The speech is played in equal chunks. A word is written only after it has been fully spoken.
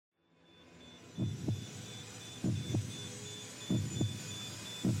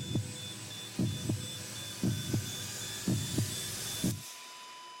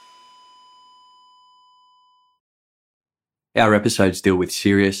Our episodes deal with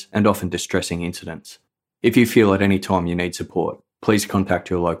serious and often distressing incidents. If you feel at any time you need support, please contact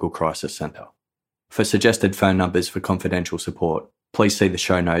your local crisis centre. For suggested phone numbers for confidential support, please see the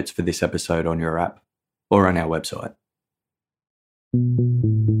show notes for this episode on your app or on our website.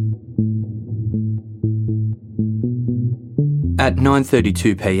 At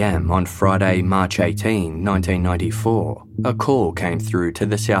 9:32 p.m. on Friday, March 18, 1994, a call came through to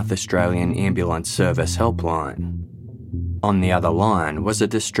the South Australian Ambulance Service helpline. On the other line was a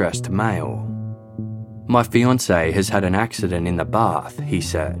distressed male. "My fiancée has had an accident in the bath," he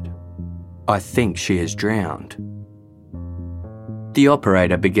said. "I think she has drowned." The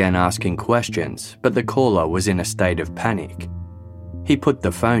operator began asking questions, but the caller was in a state of panic. He put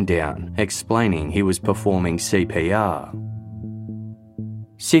the phone down, explaining he was performing CPR.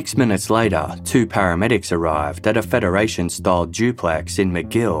 6 minutes later, 2 paramedics arrived at a Federation-style duplex in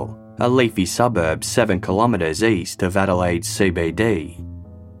McGill, a leafy suburb 7 kilometres east of Adelaide CBD.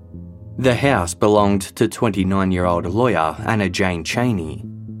 The house belonged to 29-year-old lawyer Anna Jane Chaney.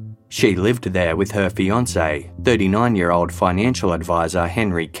 She lived there with her fiancé, 39-year-old financial advisor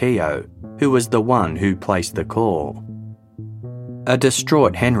Henry Keogh, who was the one who placed the call. A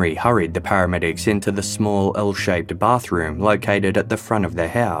distraught Henry hurried the paramedics into the small L-shaped bathroom located at the front of the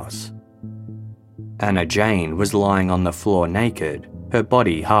house. Anna Jane was lying on the floor naked, her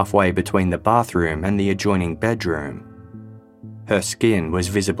body halfway between the bathroom and the adjoining bedroom. Her skin was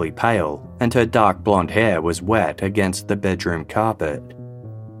visibly pale, and her dark blonde hair was wet against the bedroom carpet.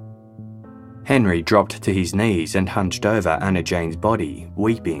 Henry dropped to his knees and hunched over Anna Jane's body,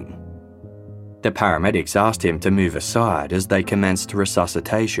 weeping. The paramedics asked him to move aside as they commenced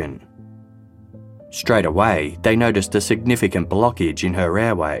resuscitation. Straight away, they noticed a significant blockage in her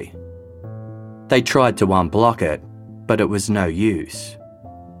airway. They tried to unblock it, but it was no use.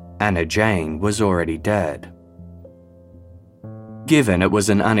 Anna Jane was already dead. Given it was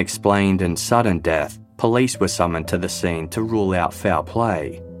an unexplained and sudden death, police were summoned to the scene to rule out foul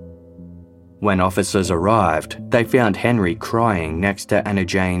play. When officers arrived, they found Henry crying next to Anna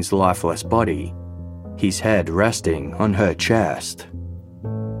Jane's lifeless body, his head resting on her chest.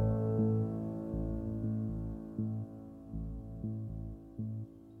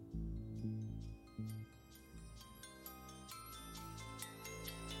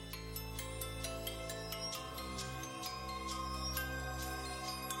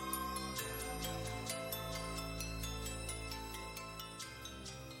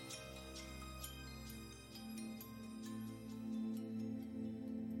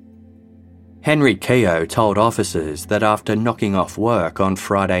 Henry Keogh told officers that after knocking off work on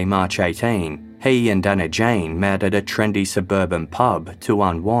Friday, March 18, he and Anna Jane met at a trendy suburban pub to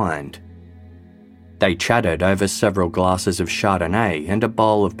unwind. They chatted over several glasses of Chardonnay and a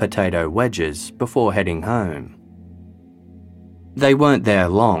bowl of potato wedges before heading home. They weren't there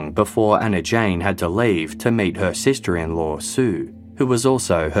long before Anna Jane had to leave to meet her sister-in-law, Sue, who was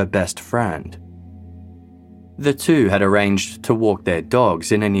also her best friend. The two had arranged to walk their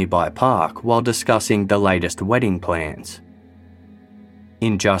dogs in a nearby park while discussing the latest wedding plans.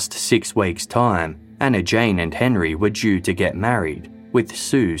 In just 6 weeks' time, Anna Jane and Henry were due to get married, with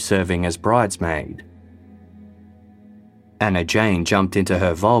Sue serving as bridesmaid. Anna Jane jumped into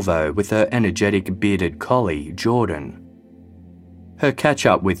her Volvo with her energetic bearded collie, Jordan. Her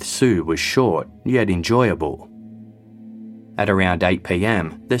catch-up with Sue was short, yet enjoyable. At around 8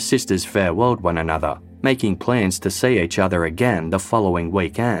 p.m, the sisters farewelled one another, making plans to see each other again the following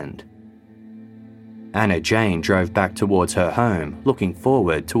weekend. Anna Jane drove back towards her home, looking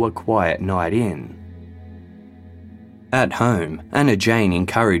forward to a quiet night in. At home, Anna Jane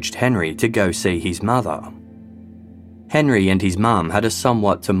encouraged Henry to go see his mother. Henry and his mum had a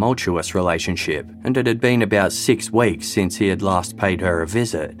somewhat tumultuous relationship, and it had been about 6 weeks since he had last paid her a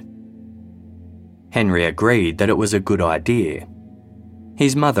visit. Henry agreed that it was a good idea.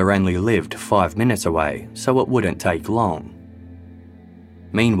 His mother only lived 5 minutes away, so it wouldn't take long.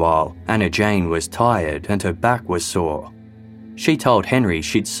 Meanwhile, Anna Jane was tired and her back was sore. She told Henry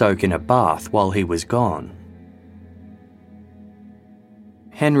she'd soak in a bath while he was gone.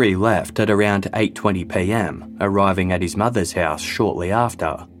 Henry left at around 8:20 p.m, arriving at his mother's house shortly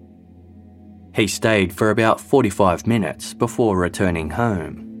after. He stayed for about 45 minutes before returning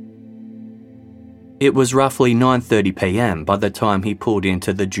home. It was roughly 9:30 p.m. by the time he pulled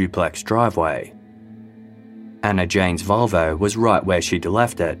into the duplex driveway. Anna Jane's Volvo was right where she'd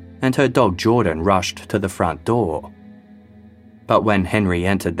left it, and her dog Jordan rushed to the front door. But when Henry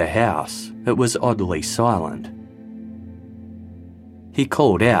entered the house, it was oddly silent. He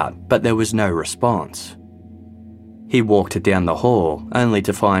called out, but there was no response. He walked down the hall, only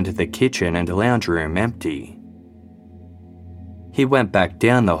to find the kitchen and lounge room empty. He went back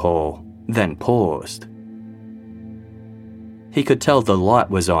down the hall, then paused. He could tell the light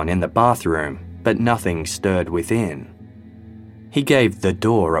was on in the bathroom, but nothing stirred within. He gave the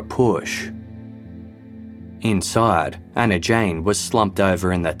door a push. Inside, Anna Jane was slumped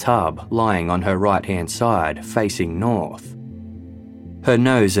over in the tub, lying on her right-hand side, facing north. Her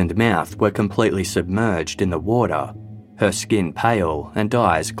nose and mouth were completely submerged in the water, her skin pale and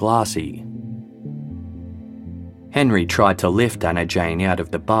eyes glassy. Henry tried to lift Anna Jane out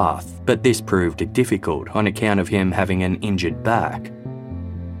of the bath, but this proved difficult on account of him having an injured back.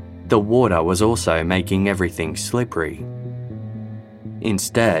 The water was also making everything slippery.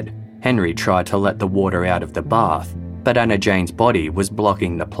 Instead, Henry tried to let the water out of the bath, but Anna Jane's body was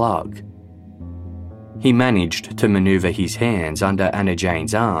blocking the plug. He managed to maneuver his hands under Anna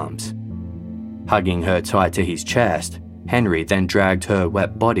Jane's arms. Hugging her tight to his chest, Henry then dragged her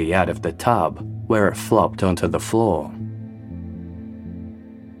wet body out of the tub, where it flopped onto the floor.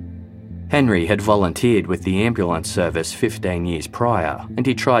 Henry had volunteered with the ambulance service 15 years prior, and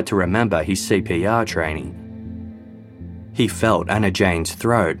he tried to remember his CPR training. He felt Anna Jane's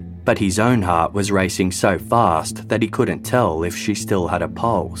throat, but his own heart was racing so fast that he couldn't tell if she still had a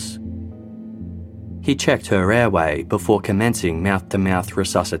pulse. He checked her airway before commencing mouth-to-mouth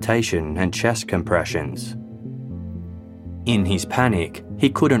resuscitation and chest compressions. In his panic, he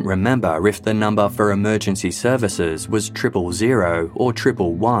couldn't remember if the number for emergency services was 000 or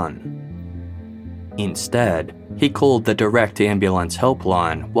 111. Instead, he called the direct ambulance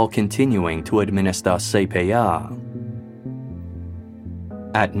helpline while continuing to administer CPR.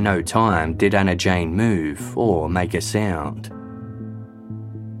 At no time did Anna Jane move or make a sound.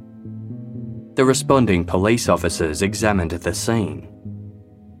 The responding police officers examined the scene.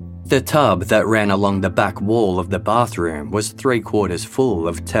 The tub that ran along the back wall of the bathroom was 3/4 full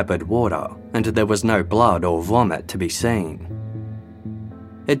of tepid water, and there was no blood or vomit to be seen.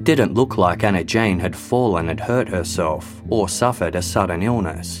 It didn't look like Anna Jane had fallen and hurt herself or suffered a sudden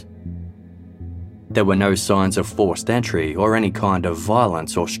illness. There were no signs of forced entry or any kind of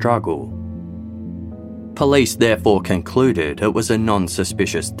violence or struggle. Police therefore concluded it was a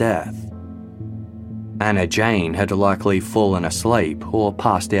non-suspicious death. Anna Jane had likely fallen asleep or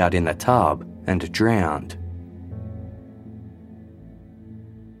passed out in the tub and drowned.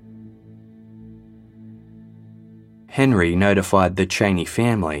 Henry notified the Chaney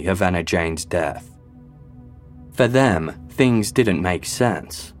family of Anna Jane's death. For them, things didn't make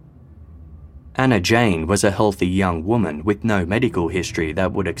sense. Anna Jane was a healthy young woman with no medical history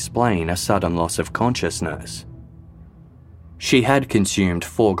that would explain a sudden loss of consciousness. She had consumed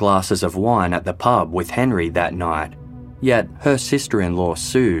 4 glasses of wine at the pub with Henry that night, yet her sister-in-law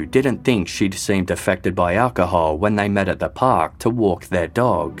Sue didn't think she'd seemed affected by alcohol when they met at the park to walk their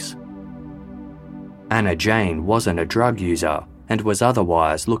dogs. Anna Jane wasn't a drug user and was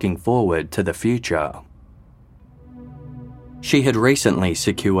otherwise looking forward to the future. She had recently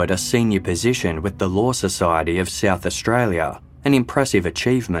secured a senior position with the Law Society of South Australia, an impressive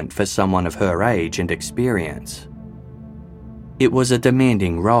achievement for someone of her age and experience. It was a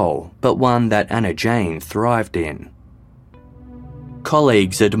demanding role, but one that Anna Jane thrived in.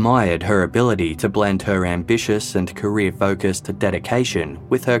 Colleagues admired her ability to blend her ambitious and career-focused dedication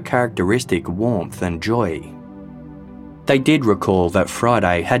with her characteristic warmth and joy. They did recall that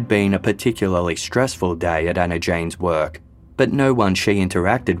Friday had been a particularly stressful day at Anna Jane's work, but no one she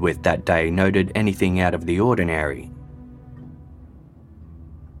interacted with that day noted anything out of the ordinary.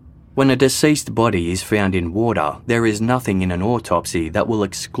 When a deceased body is found in water, there is nothing in an autopsy that will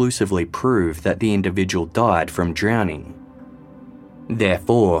exclusively prove that the individual died from drowning.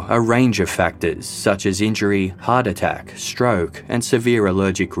 Therefore, a range of factors such as injury, heart attack, stroke, and severe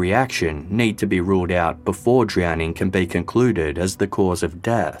allergic reaction need to be ruled out before drowning can be concluded as the cause of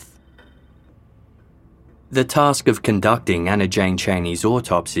death. The task of conducting Anna Jane Chaney's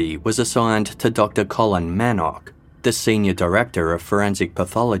autopsy was assigned to Dr. Colin Manock, the Senior Director of Forensic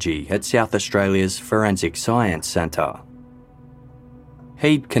Pathology at South Australia's Forensic Science Centre.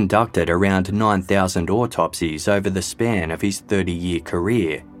 He'd conducted around 9,000 autopsies over the span of his 30-year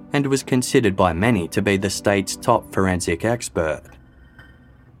career and was considered by many to be the state's top forensic expert.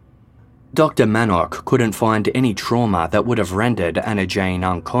 Dr. Manock couldn't find any trauma that would have rendered Anna Jane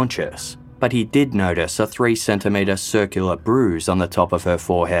unconscious, but he did notice a 3-centimetre circular bruise on the top of her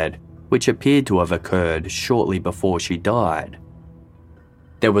forehead, which appeared to have occurred shortly before she died.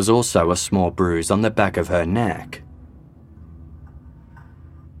 There was also a small bruise on the back of her neck.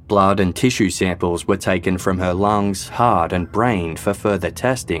 Blood and tissue samples were taken from her lungs, heart and brain for further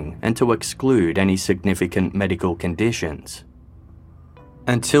testing and to exclude any significant medical conditions.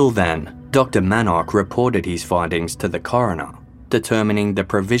 Until then, Dr. Manock reported his findings to the coroner, determining the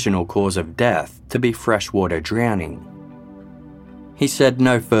provisional cause of death to be freshwater drowning. He said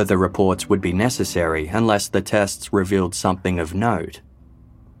no further reports would be necessary unless the tests revealed something of note.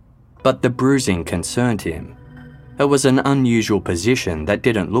 But the bruising concerned him. It was an unusual position that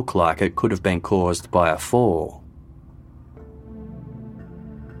didn't look like it could have been caused by a fall.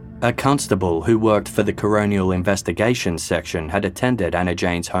 A constable who worked for the Coronial Investigations Section had attended Anna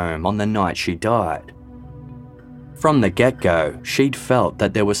Jane's home on the night she died. From the get-go, she'd felt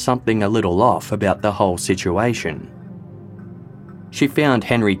that there was something a little off about the whole situation. She found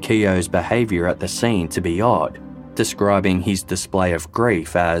Henry Keogh's behaviour at the scene to be odd, describing his display of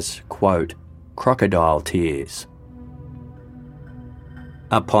grief as, quote, crocodile tears.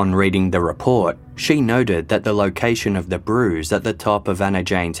 Upon reading the report, she noted that the location of the bruise at the top of Anna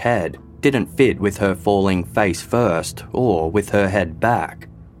Jane's head didn't fit with her falling face first or with her head back.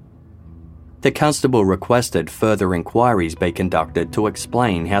 The constable requested further inquiries be conducted to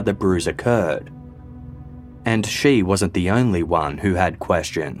explain how the bruise occurred. And she wasn't the only one who had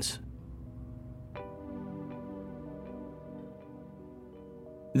questions.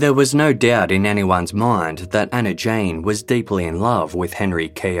 There was no doubt in anyone's mind that Anna Jane was deeply in love with Henry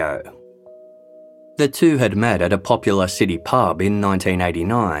Keogh. The two had met at a popular city pub in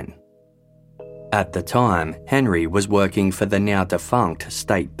 1989. At the time, Henry was working for the now-defunct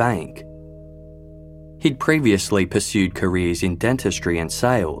State Bank. He'd previously pursued careers in dentistry and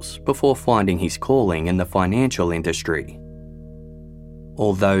sales before finding his calling in the financial industry.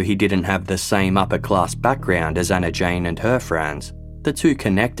 Although he didn't have the same upper-class background as Anna Jane and her friends, the two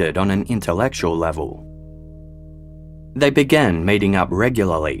connected on an intellectual level. They began meeting up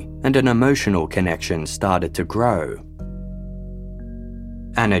regularly, and an emotional connection started to grow.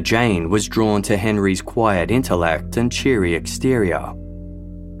 Anna Jane was drawn to Henry's quiet intellect and cheery exterior.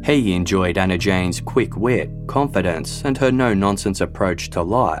 He enjoyed Anna Jane's quick wit, confidence, and her no-nonsense approach to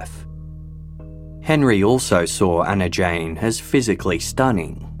life. Henry also saw Anna Jane as physically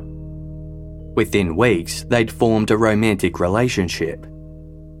stunning. Within weeks, they'd formed a romantic relationship.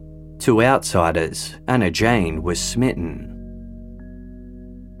 To outsiders, Anna Jane was smitten.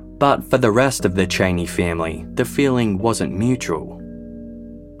 But for the rest of the Chaney family, the feeling wasn't mutual.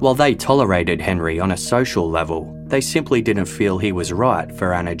 While they tolerated Henry on a social level, they simply didn't feel he was right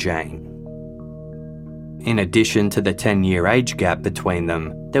for Anna Jane. In addition to the 10-year age gap between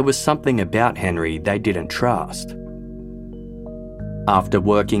them, there was something about Henry they didn't trust. After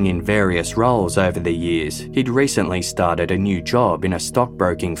working in various roles over the years, he'd recently started a new job in a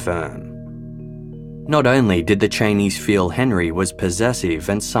stockbroking firm. Not only did the Cheneys feel Henry was possessive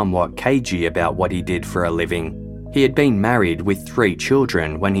and somewhat cagey about what he did for a living, he had been married with 3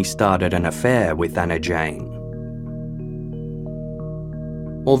 children when he started an affair with Anna Jane.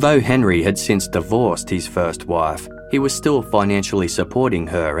 Although Henry had since divorced his first wife, he was still financially supporting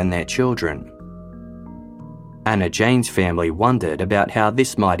her and their children. Anna Jane's family wondered about how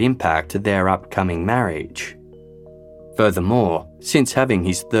this might impact their upcoming marriage. Furthermore, since having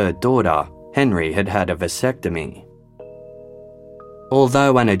his 3rd daughter, Henry had had a vasectomy.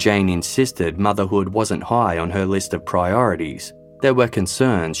 Although Anna Jane insisted motherhood wasn't high on her list of priorities, there were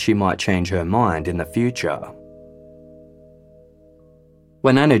concerns she might change her mind in the future.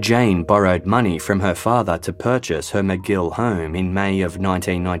 When Anna Jane borrowed money from her father to purchase her McGill home in May of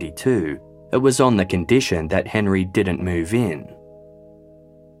 1992, it was on the condition that Henry didn't move in.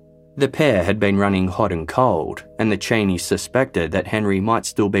 The pair had been running hot and cold, and the Cheneys suspected that Henry might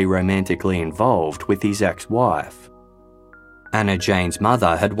still be romantically involved with his ex-wife. Anna Jane's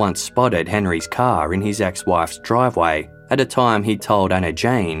mother had once spotted Henry's car in his ex-wife's driveway at a time he told Anna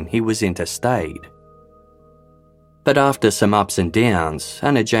Jane he was interstate. But after some ups and downs,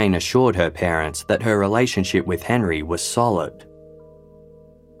 Anna Jane assured her parents that her relationship with Henry was solid.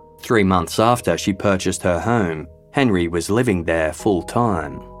 3 months after she purchased her home, Henry was living there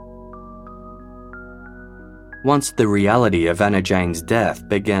full-time. Once the reality of Anna Jane's death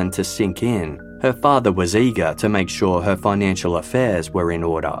began to sink in, her father was eager to make sure her financial affairs were in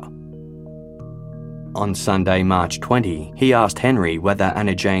order. On Sunday, March 20, he asked Henry whether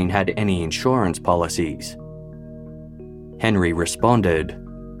Anna Jane had any insurance policies. Henry responded,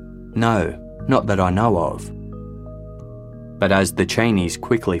 "No, not that I know of." But as the Cheneys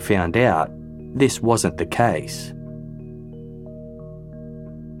quickly found out, this wasn't the case.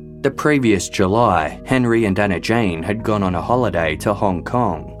 The previous July, Henry and Anna Jane had gone on a holiday to Hong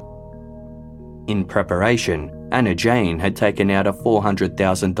Kong. In preparation, Anna Jane had taken out a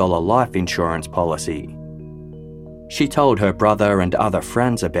 $400,000 life insurance policy. She told her brother and other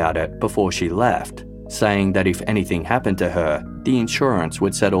friends about it before she left, saying that if anything happened to her, the insurance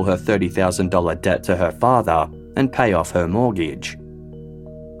would settle her $30,000 debt to her father and pay off her mortgage.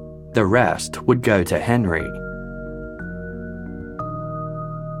 The rest would go to Henry.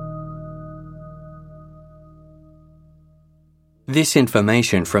 This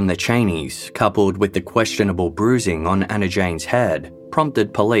information from the Cheneys, coupled with the questionable bruising on Anna Jane's head,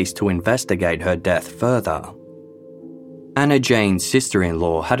 prompted police to investigate her death further. Anna Jane's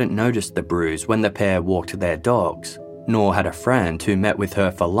sister-in-law hadn't noticed the bruise when the pair walked their dogs, nor had a friend who met with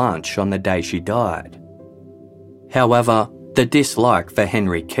her for lunch on the day she died. However, the dislike for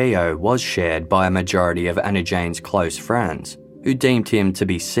Henry Keogh was shared by a majority of Anna Jane's close friends, who deemed him to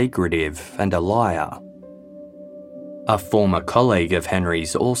be secretive and a liar. A former colleague of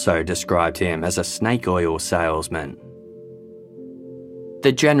Henry's also described him as a snake oil salesman.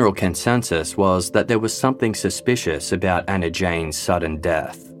 The general consensus was that there was something suspicious about Anna Jane's sudden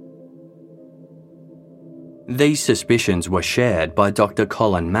death. These suspicions were shared by Dr.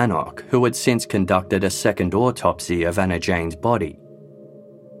 Colin Manock, who had since conducted a second autopsy of Anna Jane's body.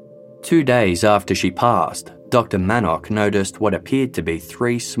 2 days after she passed, Dr. Manock noticed what appeared to be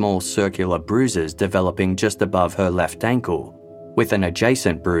 3 small circular bruises developing just above her left ankle, with an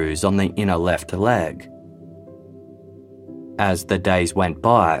adjacent bruise on the inner left leg. As the days went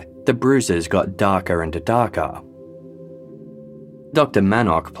by, the bruises got darker and darker. Dr.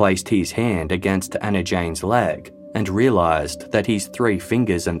 Manock placed his hand against Anna Jane's leg and realised that his 3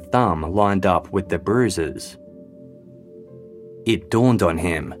 fingers and thumb lined up with the bruises. It dawned on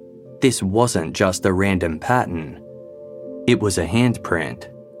him, this wasn't just a random pattern. It was a handprint.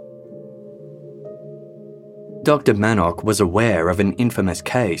 Dr. Manock was aware of an infamous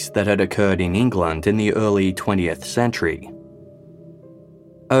case that had occurred in England in the early 20th century.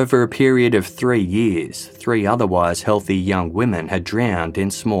 Over a period of 3 years, 3 otherwise healthy young women had drowned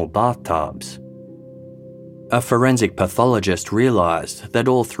in small bathtubs. A forensic pathologist realised that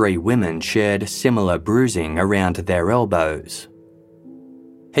all 3 women shared similar bruising around their elbows.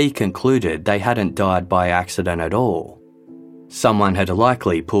 He concluded they hadn't died by accident at all. Someone had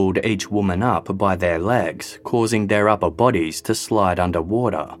likely pulled each woman up by their legs, causing their upper bodies to slide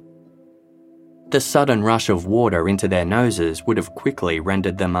underwater. The sudden rush of water into their noses would have quickly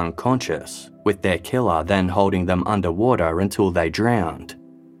rendered them unconscious, with their killer then holding them underwater until they drowned.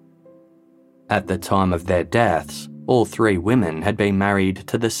 At the time of their deaths, all 3 women had been married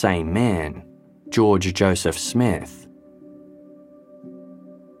to the same man, George Joseph Smith.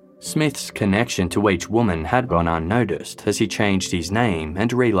 Smith's connection to each woman had gone unnoticed as he changed his name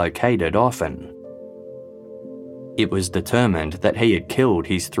and relocated often. It was determined that he had killed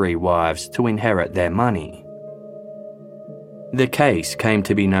his 3 wives to inherit their money. The case came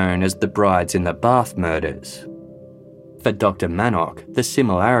to be known as the Brides in the Bath murders. For Dr. Manock, the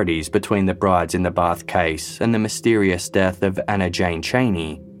similarities between the Brides in the Bath case and the mysterious death of Anna Jane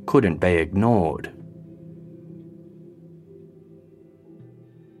Cheney couldn't be ignored.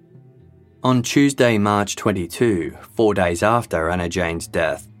 On Tuesday, March 22, 4 days after Anna Jane's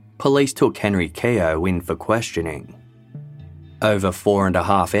death, police took Henry Keogh in for questioning. Over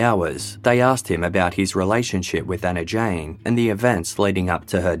 4.5 hours, they asked him about his relationship with Anna Jane and the events leading up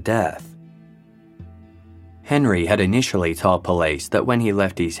to her death. Henry had initially told police that when he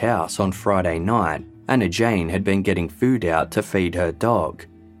left his house on Friday night, Anna Jane had been getting food out to feed her dog.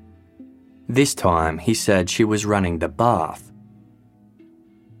 This time, he said she was running the bath.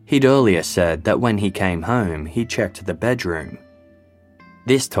 He'd earlier said that when he came home, he checked the bedroom.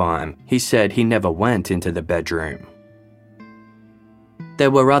 This time, he said he never went into the bedroom.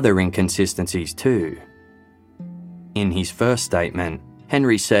 There were other inconsistencies too. In his first statement,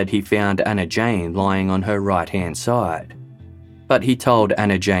 Henry said he found Anna Jane lying on her right-hand side, but he told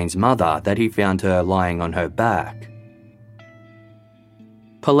Anna Jane's mother that he found her lying on her back.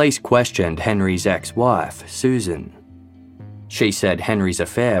 Police questioned Henry's ex-wife, Susan. She said Henry's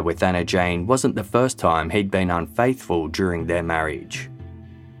affair with Anna Jane wasn't the first time he'd been unfaithful during their marriage.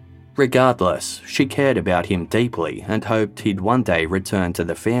 Regardless, she cared about him deeply and hoped he'd one day return to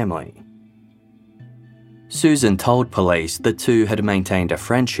the family. Susan told police the two had maintained a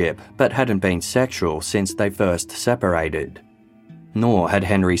friendship but hadn't been sexual since they first separated, nor had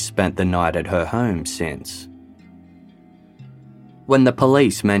Henry spent the night at her home since. When the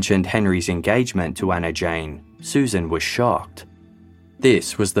police mentioned Henry's engagement to Anna Jane, Susan was shocked.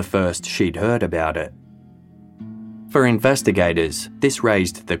 This was the first she'd heard about it. For investigators, this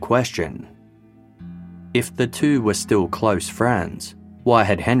raised the question. If the two were still close friends, why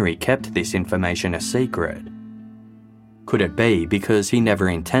had Henry kept this information a secret? Could it be because he never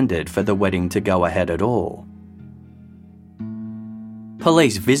intended for the wedding to go ahead at all?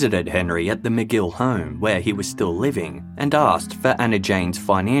 Police visited Henry at the McGill home where he was still living and asked for Anna Jane's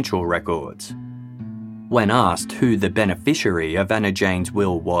financial records. When asked who the beneficiary of Anna Jane's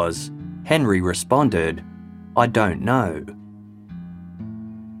will was, Henry responded, "I don't know."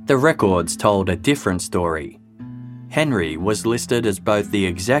 The records told a different story. Henry was listed as both the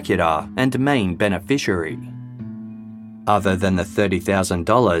executor and main beneficiary. Other than the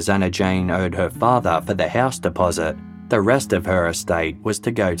 $30,000 Anna Jane owed her father for the house deposit, the rest of her estate was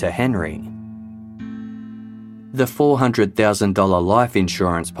to go to Henry. The $400,000 life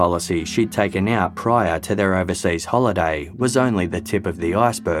insurance policy she'd taken out prior to their overseas holiday was only the tip of the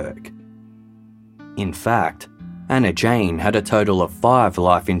iceberg. In fact, Anna Jane had a total of 5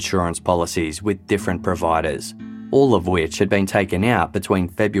 life insurance policies with different providers, all of which had been taken out between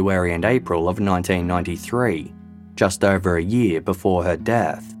February and April of 1993, just over a year before her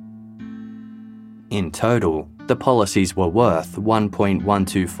death. In total, the policies were worth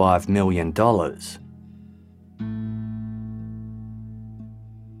 $1.125 million.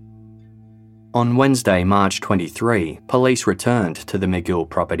 On Wednesday, March 23, police returned to the McGill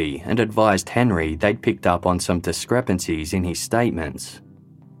property and advised Henry they'd picked up on some discrepancies in his statements.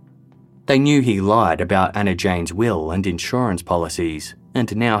 They knew he lied about Anna Jane's will and insurance policies,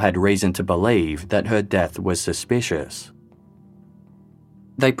 and now had reason to believe that her death was suspicious.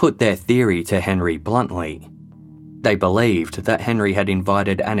 They put their theory to Henry bluntly. They believed that Henry had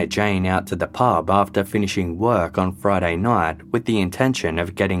invited Anna Jane out to the pub after finishing work on Friday night with the intention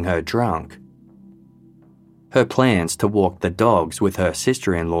of getting her drunk. Her plans to walk the dogs with her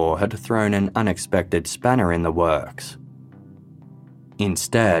sister-in-law had thrown an unexpected spanner in the works.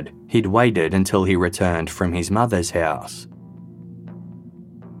 Instead, he'd waited until he returned from his mother's house.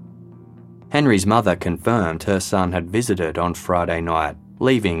 Henry's mother confirmed her son had visited on Friday night,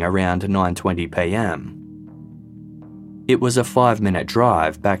 leaving around 9:20 p.m. It was a 5-minute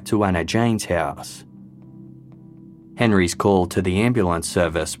drive back to Anna Jane's house. Henry's call to the ambulance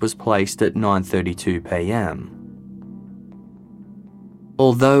service was placed at 9:32 p.m.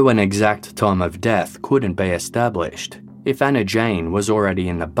 Although an exact time of death couldn't be established, if Anna Jane was already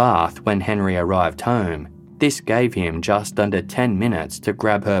in the bath when Henry arrived home, this gave him just under 10 minutes to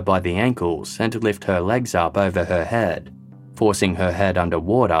grab her by the ankles and lift her legs up over her head, forcing her head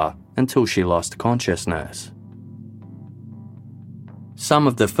underwater until she lost consciousness. Some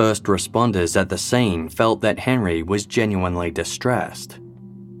of the first responders at the scene felt that Henry was genuinely distressed.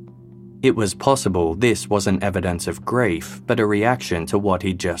 It was possible this wasn't evidence of grief, but a reaction to what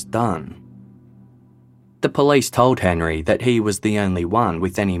he'd just done. The police told Henry that he was the only one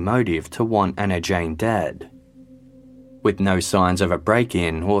with any motive to want Anna Jane dead. With no signs of a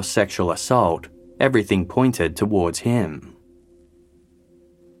break-in or sexual assault, everything pointed towards him.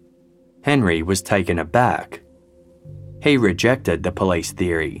 Henry was taken aback. He rejected the police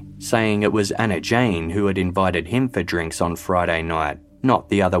theory, saying it was Anna Jane who had invited him for drinks on Friday night, not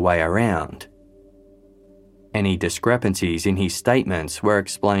the other way around. Any discrepancies in his statements were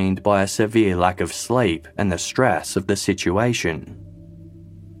explained by a severe lack of sleep and the stress of the situation.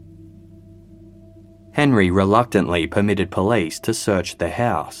 Henry reluctantly permitted police to search the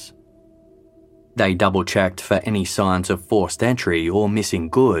house. They double-checked for any signs of forced entry or missing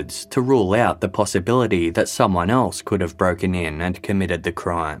goods to rule out the possibility that someone else could have broken in and committed the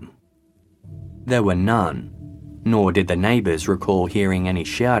crime. There were none, nor did the neighbours recall hearing any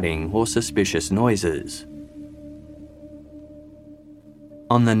shouting or suspicious noises.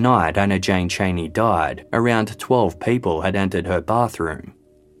 On the night Anna Jane Chaney died, around 12 people had entered her bathroom.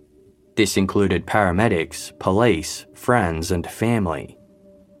 This included paramedics, police, friends and family.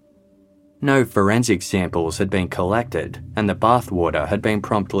 No forensic samples had been collected, and the bathwater had been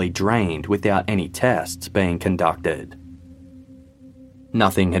promptly drained without any tests being conducted.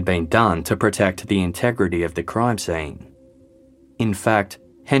 Nothing had been done to protect the integrity of the crime scene. In fact,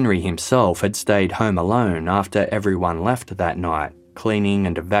 Henry himself had stayed home alone after everyone left that night, cleaning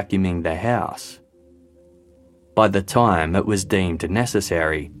and vacuuming the house. By the time it was deemed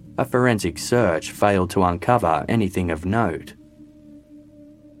necessary, a forensic search failed to uncover anything of note.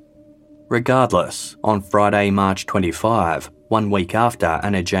 Regardless, on Friday, March 25, 1 week after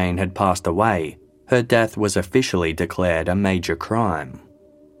Anna Jane had passed away, her death was officially declared a major crime.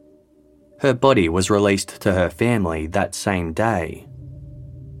 Her body was released to her family that same day.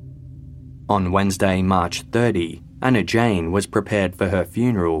 On Wednesday, March 30, Anna Jane was prepared for her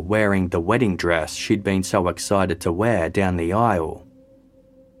funeral wearing the wedding dress she'd been so excited to wear down the aisle.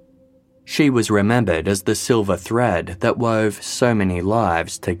 She was remembered as the silver thread that wove so many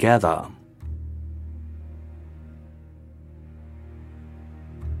lives together.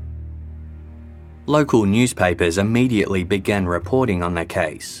 Local newspapers immediately began reporting on the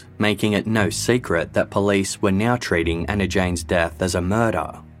case, making it no secret that police were now treating Anna Jane's death as a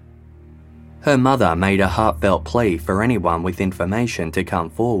murder. Her mother made a heartfelt plea for anyone with information to come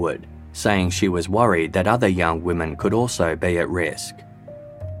forward, saying she was worried that other young women could also be at risk.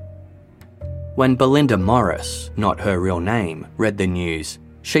 When Belinda Morris, not her real name, read the news,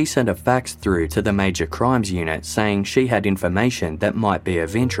 she sent a fax through to the Major Crimes Unit saying she had information that might be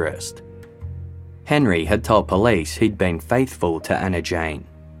of interest. Henry had told police he'd been faithful to Anna Jane,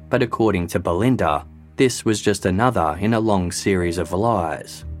 but according to Belinda, this was just another in a long series of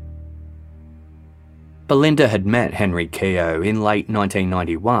lies. Belinda had met Henry Keogh in late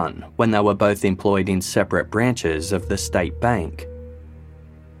 1991 when they were both employed in separate branches of the State Bank.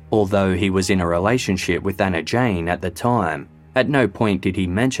 Although he was in a relationship with Anna Jane at the time, at no point did he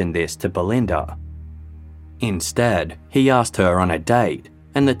mention this to Belinda. Instead, he asked her on a date,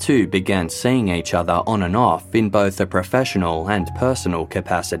 and the two began seeing each other on and off in both a professional and personal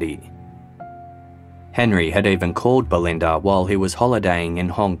capacity. Henry had even called Belinda while he was holidaying in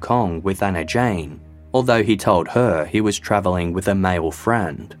Hong Kong with Anna Jane, although he told her he was travelling with a male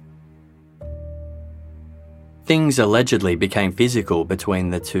friend. Things allegedly became physical between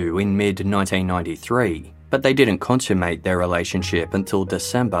the two in mid-1993, but they didn't consummate their relationship until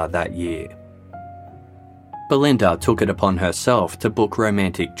December that year. Belinda took it upon herself to book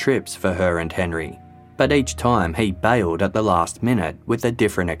romantic trips for her and Henry, but each time he bailed at the last minute with a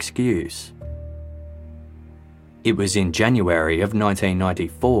different excuse. It was in January of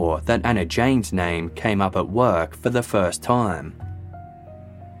 1994 that Anna Jane's name came up at work for the first time.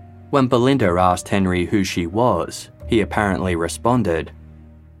 When Belinda asked Henry who she was, he apparently responded,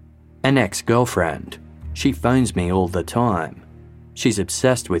 "An ex-girlfriend. She phones me all the time. She's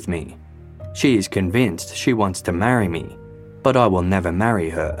obsessed with me. She is convinced she wants to marry me, but I will never marry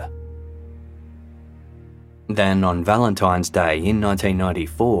her." Then on Valentine's Day in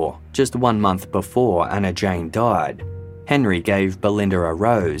 1994, just 1 month before Anna Jane died, Henry gave Belinda a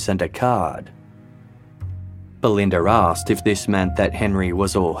rose and a card. Belinda asked if this meant that Henry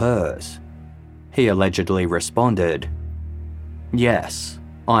was all hers. He allegedly responded, "Yes,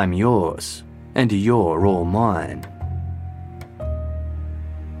 I'm yours, and you're all mine."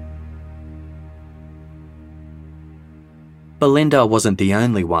 Belinda wasn't the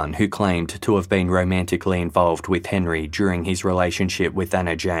only one who claimed to have been romantically involved with Henry during his relationship with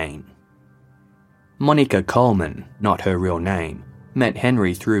Anna Jane. Monica Coleman, not her real name, met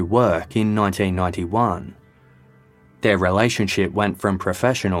Henry through work in 1991. Their relationship went from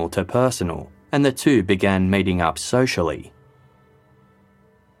professional to personal, and the two began meeting up socially.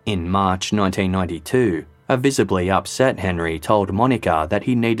 In March 1992, a visibly upset Henry told Monica that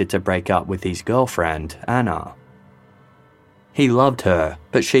he needed to break up with his girlfriend, Anna. He loved her,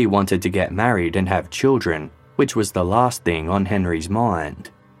 but she wanted to get married and have children, which was the last thing on Henry's mind.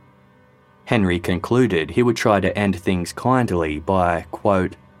 Henry concluded he would try to end things kindly by,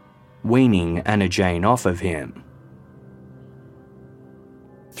 quote, weaning Anna Jane off of him.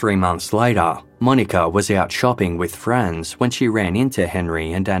 3 months later, Monica was out shopping with friends when she ran into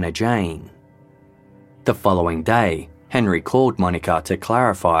Henry and Anna Jane. The following day, Henry called Monica to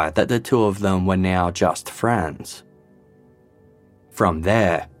clarify that the two of them were now just friends. From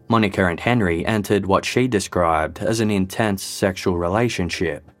there, Monica and Henry entered what she described as an intense sexual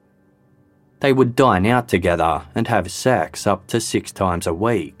relationship. They would dine out together and have sex up to 6 times a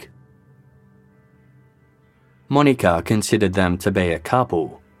week. Monica considered them to be a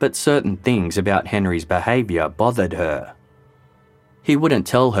couple, but certain things about Henry's behaviour bothered her. He wouldn't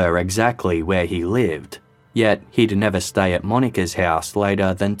tell her exactly where he lived, yet he'd never stay at Monica's house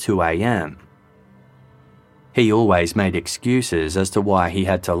later than 2 a.m. He always made excuses as to why he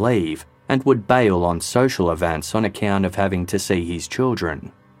had to leave and would bail on social events on account of having to see his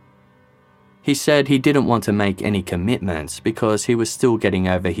children. He said he didn't want to make any commitments because he was still getting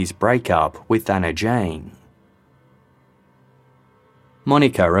over his breakup with Anna Jane.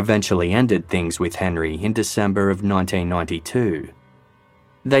 Monica eventually ended things with Henry in December of 1992.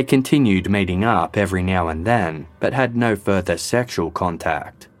 They continued meeting up every now and then, but had no further sexual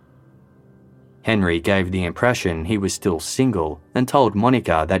contact. Henry gave the impression he was still single and told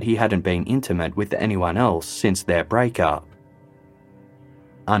Monica that he hadn't been intimate with anyone else since their breakup.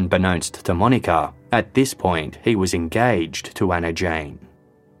 Unbeknownst to Monica, at this point he was engaged to Anna Jane.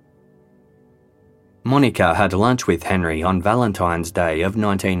 Monica had lunch with Henry on Valentine's Day of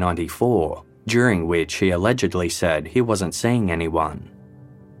 1994, during which he allegedly said he wasn't seeing anyone.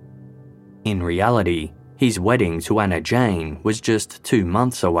 In reality, his wedding to Anna Jane was just 2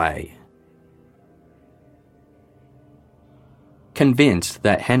 months away. Convinced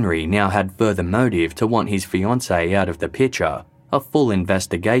that Henry now had further motive to want his fiancée out of the picture, a full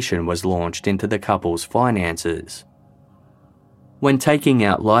investigation was launched into the couple's finances. When taking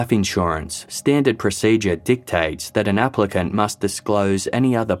out life insurance, standard procedure dictates that an applicant must disclose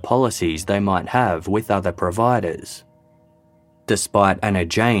any other policies they might have with other providers. Despite Anna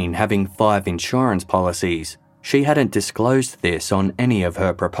Jane having 5 insurance policies, she hadn't disclosed this on any of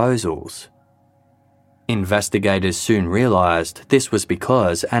her proposals. Investigators soon realised this was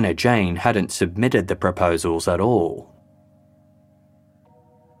because Anna Jane hadn't submitted the proposals at all.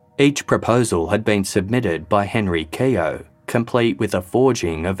 Each proposal had been submitted by Henry Keogh, complete with a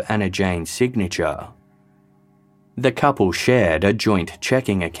forging of Anna Jane's signature. The couple shared a joint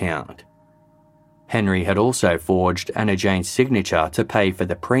checking account. Henry had also forged Anna Jane's signature to pay for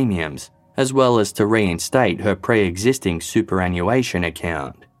the premiums, as well as to reinstate her pre-existing superannuation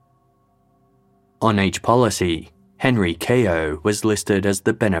account. On each policy, Henry Keogh was listed as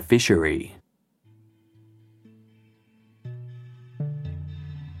the beneficiary.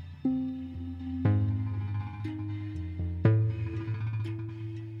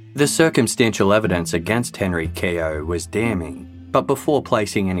 The circumstantial evidence against Henry Keogh was damning, but before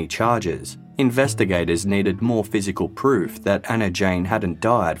placing any charges, investigators needed more physical proof that Anna Jane hadn't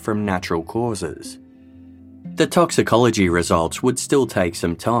died from natural causes. The toxicology results would still take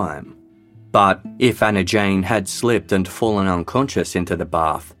some time, but if Anna Jane had slipped and fallen unconscious into the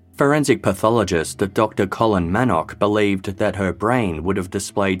bath, forensic pathologist Dr. Colin Manock believed that her brain would have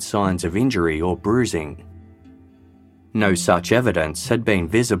displayed signs of injury or bruising. No such evidence had been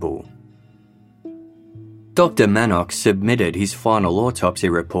visible. Dr. Manock submitted his final autopsy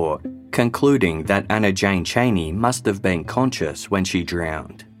report, concluding that Anna Jane Chaney must have been conscious when she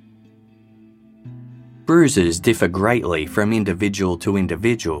drowned. Bruises differ greatly from individual to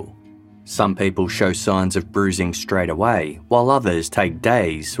individual. Some people show signs of bruising straight away, while others take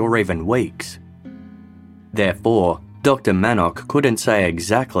days or even weeks. Therefore, Dr. Manock couldn't say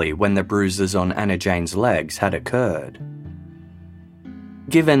exactly when the bruises on Anna Jane's legs had occurred.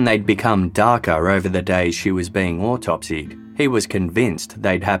 Given they'd become darker over the days she was being autopsied, he was convinced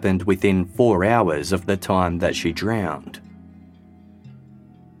they'd happened within 4 hours of the time that she drowned.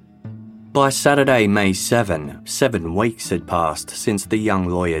 By Saturday, May 7, 7 weeks had passed since the young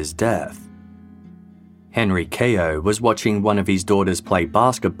lawyer's death. Henry Keogh was watching one of his daughters play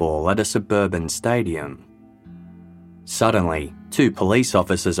basketball at a suburban stadium. Suddenly, 2 police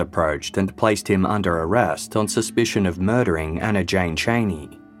officers approached and placed him under arrest on suspicion of murdering Anna Jane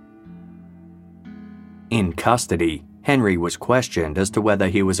Chaney. In custody, Henry was questioned as to whether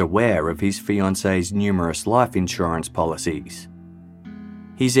he was aware of his fiancée's numerous life insurance policies.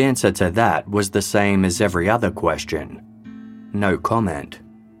 His answer to that was the same as every other question: no comment.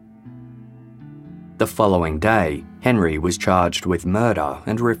 The following day, Henry was charged with murder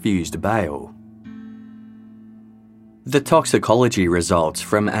and refused bail. The toxicology results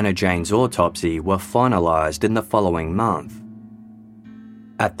from Anna Jane's autopsy were finalised in the following month.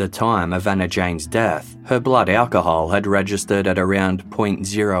 At the time of Anna Jane's death, her blood alcohol had registered at around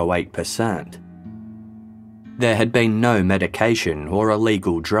 0.08%. There had been no medication or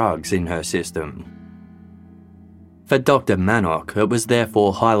illegal drugs in her system. For Dr. Manock, it was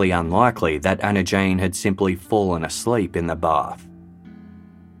therefore highly unlikely that Anna Jane had simply fallen asleep in the bath.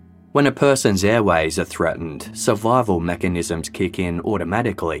 When a person's airways are threatened, survival mechanisms kick in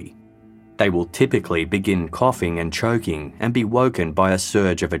automatically. They will typically begin coughing and choking and be woken by a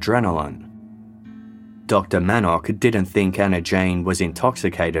surge of adrenaline. Dr. Manock didn't think Anna Jane was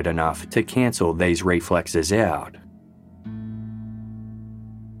intoxicated enough to cancel these reflexes out.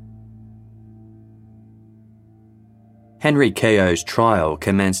 Henry Keogh's trial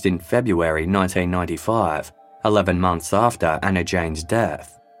commenced in February 1995, 11 months after Anna Jane's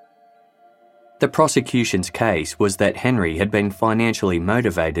death. The prosecution's case was that Henry had been financially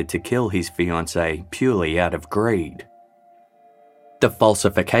motivated to kill his fiancée purely out of greed. The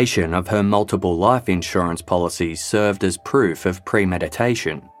falsification of her multiple life insurance policies served as proof of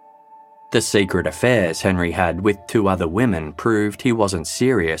premeditation. The secret affairs Henry had with 2 other women proved he wasn't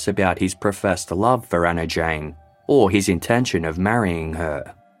serious about his professed love for Anna Jane or his intention of marrying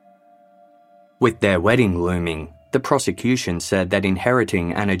her. With their wedding looming, the prosecution said that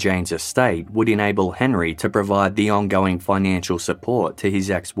inheriting Anna Jane's estate would enable Henry to provide the ongoing financial support to his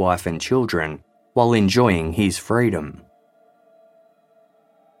ex-wife and children while enjoying his freedom.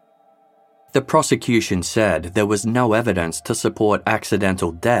 The prosecution said there was no evidence to support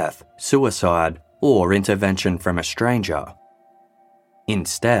accidental death, suicide, or intervention from a stranger.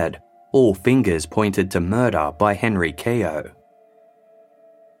 Instead, all fingers pointed to murder by Henry Keogh.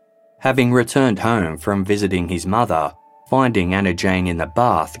 Having returned home from visiting his mother, finding Anna Jane in the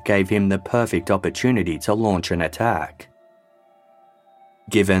bath gave him the perfect opportunity to launch an attack.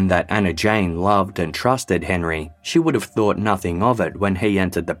 Given that Anna Jane loved and trusted Henry, she would have thought nothing of it when he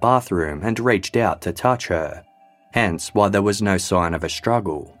entered the bathroom and reached out to touch her, hence why there was no sign of a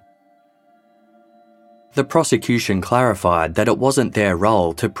struggle. The prosecution clarified that it wasn't their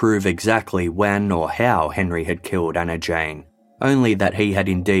role to prove exactly when or how Henry had killed Anna Jane, only that he had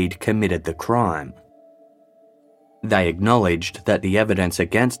indeed committed the crime. They acknowledged that the evidence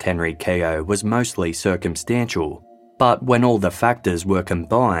against Henry Keogh was mostly circumstantial, but when all the factors were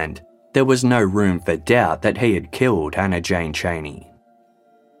combined, there was no room for doubt that he had killed Anna Jane Chaney.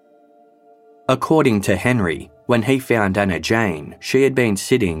 According to Henry, when he found Anna Jane, she had been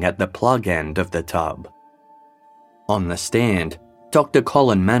sitting at the plug end of the tub. On the stand, Dr.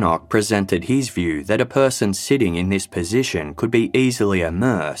 Colin Manock presented his view that a person sitting in this position could be easily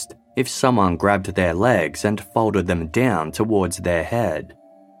immersed if someone grabbed their legs and folded them down towards their head.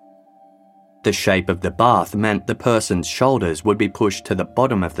 The shape of the bath meant the person's shoulders would be pushed to the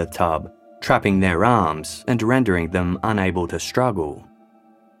bottom of the tub, trapping their arms and rendering them unable to struggle.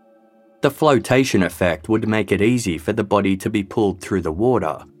 The flotation effect would make it easy for the body to be pulled through the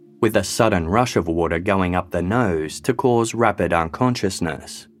water, with a sudden rush of water going up the nose to cause rapid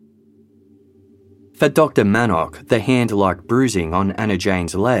unconsciousness. For Dr. Manock, the hand-like bruising on Anna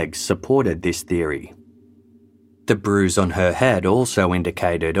Jane's legs supported this theory. The bruise on her head also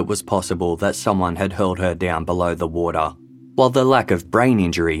indicated it was possible that someone had hurled her down below the water, while the lack of brain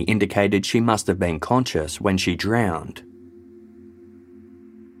injury indicated she must have been conscious when she drowned.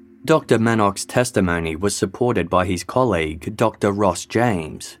 Dr. Manock's testimony was supported by his colleague, Dr. Ross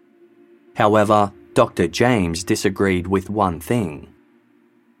James. However, Dr. James disagreed with one thing.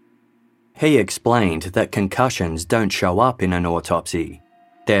 He explained that concussions don't show up in an autopsy.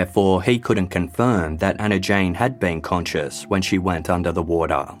 Therefore, he couldn't confirm that Anna Jane had been conscious when she went under the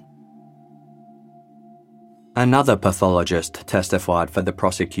water. Another pathologist testified for the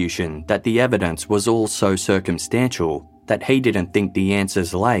prosecution that the evidence was all so circumstantial that he didn't think the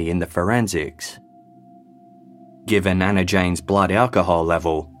answers lay in the forensics. Given Anna Jane's blood alcohol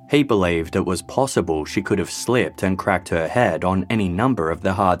level, he believed it was possible she could have slipped and cracked her head on any number of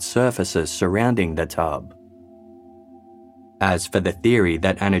the hard surfaces surrounding the tub. As for the theory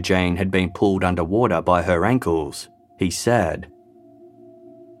that Anna Jane had been pulled underwater by her ankles, he said,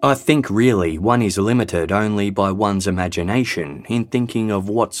 "I think really one is limited only by one's imagination in thinking of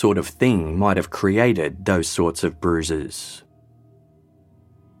what sort of thing might have created those sorts of bruises."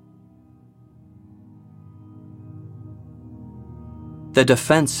 The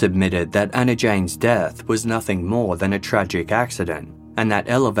defence submitted that Anna Jane's death was nothing more than a tragic accident, and that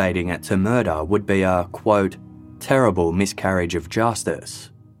elevating it to murder would be a, quote, terrible miscarriage of justice.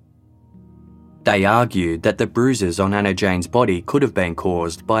 They argued that the bruises on Anna Jane's body could have been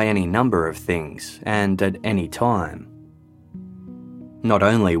caused by any number of things, and at any time. Not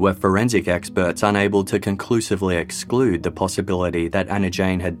only were forensic experts unable to conclusively exclude the possibility that Anna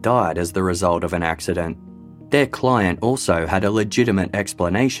Jane had died as the result of an accident, their client also had a legitimate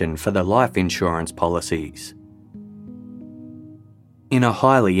explanation for the life insurance policies. In a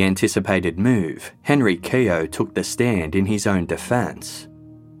highly anticipated move, Henry Keogh took the stand in his own defence.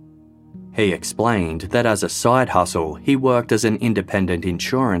 He explained that as a side hustle, he worked as an independent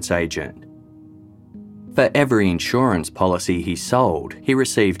insurance agent. For every insurance policy he sold, he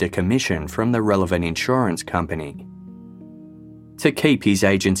received a commission from the relevant insurance company. To keep his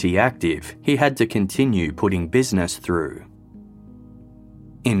agency active, he had to continue putting business through.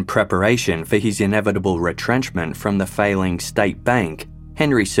 In preparation for his inevitable retrenchment from the failing State Bank,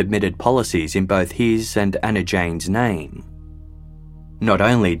 Henry submitted policies in both his and Anna Jane's name. Not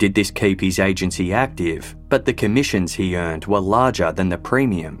only did this keep his agency active, but the commissions he earned were larger than the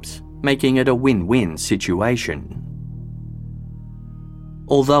premiums, making it a win-win situation.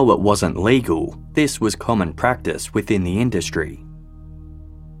 Although it wasn't legal, this was common practice within the industry.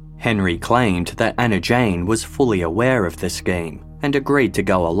 Henry claimed that Anna Jane was fully aware of the scheme and agreed to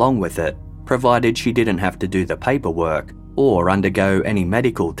go along with it, provided she didn't have to do the paperwork or undergo any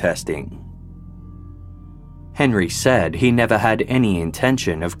medical testing. Henry said he never had any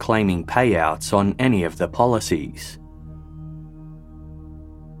intention of claiming payouts on any of the policies.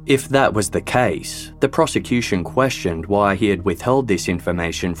 If that was the case, the prosecution questioned why he had withheld this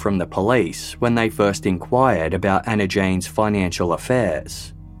information from the police when they first inquired about Anna Jane's financial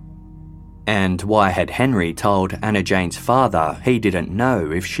affairs. And why had Henry told Anna Jane's father he didn't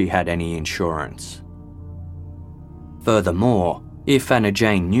know if she had any insurance? Furthermore, if Anna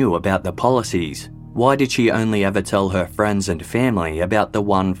Jane knew about the policies, why did she only ever tell her friends and family about the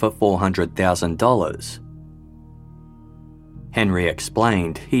one for $400,000? Henry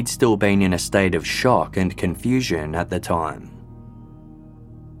explained he'd still been in a state of shock and confusion at the time.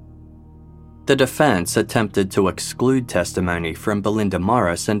 The defence attempted to exclude testimony from Belinda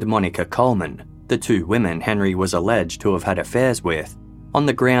Morris and Monica Coleman, the two women Henry was alleged to have had affairs with, on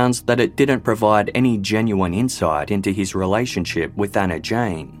the grounds that it didn't provide any genuine insight into his relationship with Anna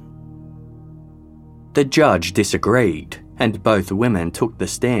Jane. The judge disagreed, and both women took the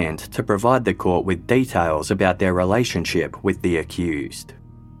stand to provide the court with details about their relationship with the accused.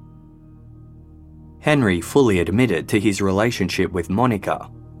 Henry fully admitted to his relationship with Monica,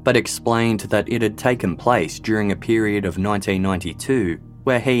 but explained that it had taken place during a period of 1992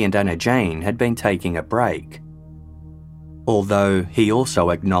 where he and Anna Jane had been taking a break. Although he also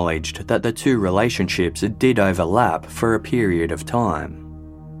acknowledged that the two relationships did overlap for a period of time.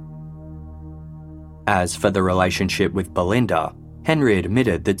 As for the relationship with Belinda, Henry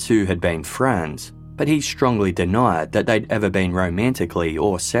admitted the two had been friends, but he strongly denied that they'd ever been romantically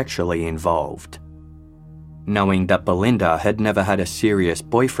or sexually involved. Knowing that Belinda had never had a serious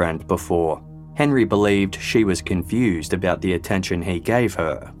boyfriend before, Henry believed she was confused about the attention he gave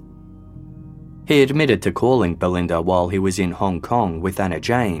her. He admitted to calling Belinda while he was in Hong Kong with Anna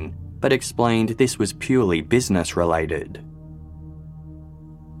Jane, but explained this was purely business-related.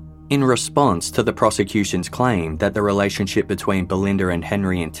 In response to the prosecution's claim that the relationship between Belinda and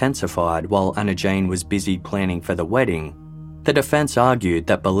Henry intensified while Anna Jane was busy planning for the wedding, the defence argued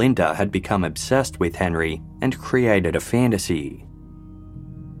that Belinda had become obsessed with Henry and created a fantasy.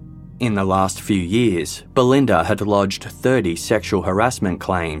 In the last few years, Belinda had lodged 30 sexual harassment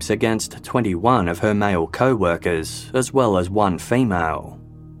claims against 21 of her male co-workers, as well as one female.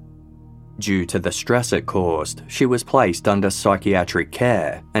 Due to the stress it caused, she was placed under psychiatric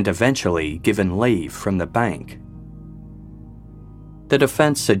care and eventually given leave from the bank. The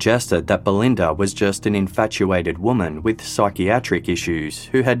defence suggested that Belinda was just an infatuated woman with psychiatric issues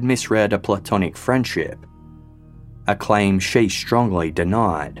who had misread a platonic friendship, a claim she strongly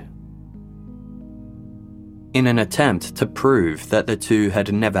denied. In an attempt to prove that the two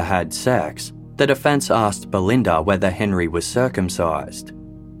had never had sex, the defence asked Belinda whether Henry was circumcised.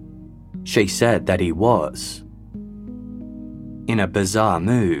 She said that he was. In a bizarre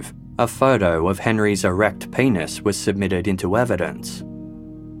move, a photo of Henry's erect penis was submitted into evidence.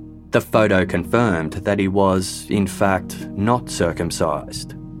 The photo confirmed that he was, in fact, not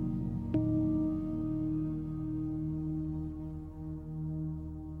circumcised.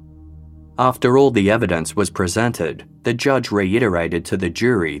 After all the evidence was presented, the judge reiterated to the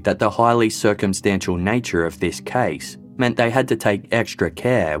jury that the highly circumstantial nature of this case meant they had to take extra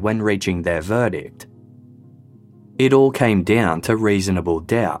care when reaching their verdict. It all came down to reasonable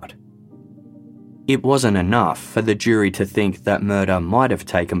doubt. It wasn't enough for the jury to think that murder might have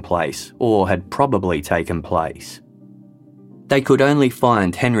taken place or had probably taken place. They could only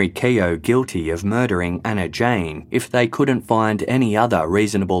find Henry Keogh guilty of murdering Anna Jane if they couldn't find any other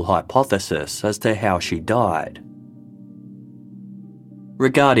reasonable hypothesis as to how she died.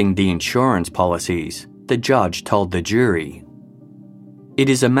 Regarding the insurance policies, the judge told the jury, "It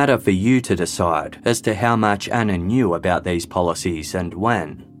is a matter for you to decide as to how much Anna knew about these policies and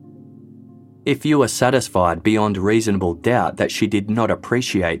when. If you are satisfied beyond reasonable doubt that she did not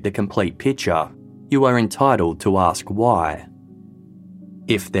appreciate the complete picture, you are entitled to ask why.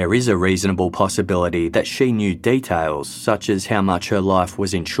 If there is a reasonable possibility that she knew details such as how much her life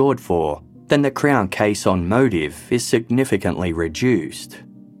was insured for, then the Crown case on motive is significantly reduced."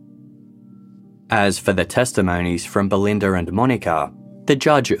 As for the testimonies from Belinda and Monica, the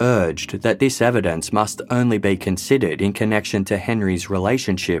judge urged that this evidence must only be considered in connection to Henry's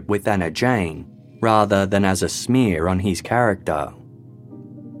relationship with Anna Jane, rather than as a smear on his character.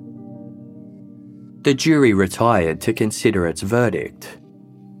 The jury retired to consider its verdict.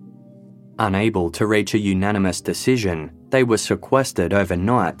 Unable to reach a unanimous decision, they were sequestered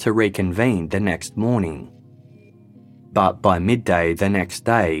overnight to reconvene the next morning. But by midday the next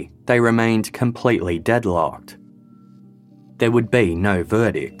day, they remained completely deadlocked. There would be no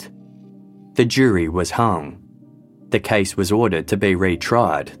verdict. The jury was hung. The case was ordered to be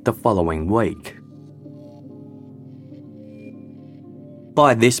retried the following week.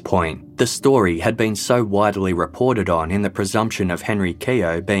 By this point, the story had been so widely reported on in the presumption of Henry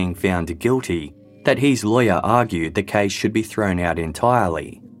Keogh being found guilty that his lawyer argued the case should be thrown out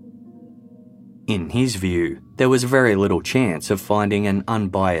entirely. In his view, there was very little chance of finding an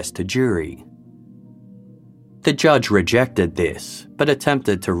unbiased jury. The judge rejected this, but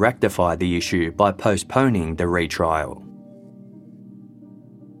attempted to rectify the issue by postponing the retrial.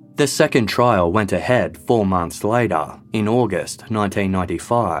 The second trial went ahead 4 months later, in August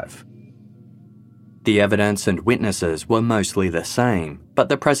 1995. The evidence and witnesses were mostly the same, but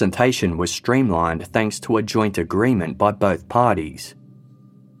the presentation was streamlined thanks to a joint agreement by both parties.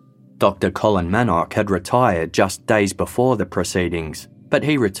 Dr. Colin Manock had retired just days before the proceedings, but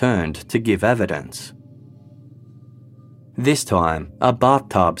he returned to give evidence. This time, a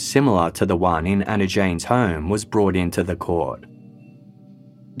bathtub similar to the one in Anna Jane's home was brought into the court.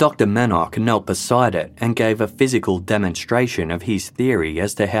 Dr. Manock knelt beside it and gave a physical demonstration of his theory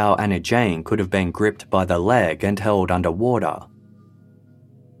as to how Anna Jane could have been gripped by the leg and held underwater.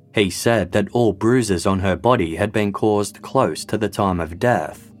 He said that all bruises on her body had been caused close to the time of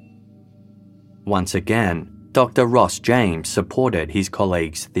death. Once again, Dr. Ross James supported his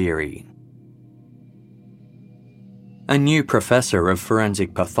colleague's theory. A new professor of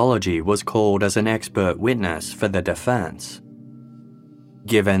forensic pathology was called as an expert witness for the defence.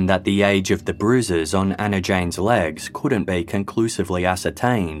 Given that the age of the bruises on Anna Jane's legs couldn't be conclusively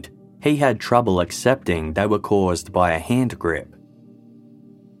ascertained, he had trouble accepting they were caused by a hand grip.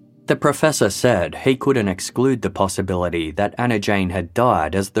 The professor said he couldn't exclude the possibility that Anna Jane had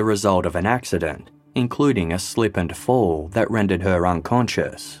died as the result of an accident, including a slip and fall that rendered her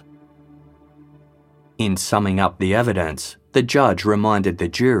unconscious. In summing up the evidence, the judge reminded the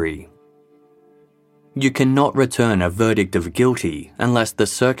jury, "You cannot return a verdict of guilty unless the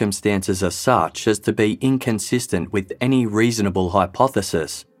circumstances are such as to be inconsistent with any reasonable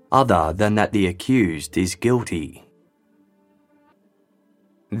hypothesis other than that the accused is guilty."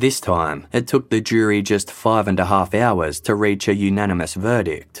 This time, it took the jury just 5.5 hours to reach a unanimous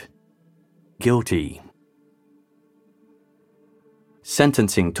verdict. Guilty.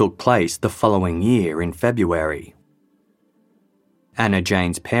 Sentencing took place the following year in February. Anna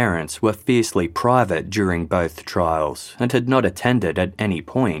Jane's parents were fiercely private during both trials and had not attended at any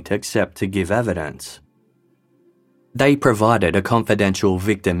point except to give evidence. They provided a confidential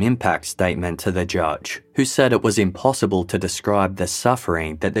victim impact statement to the judge, who said it was impossible to describe the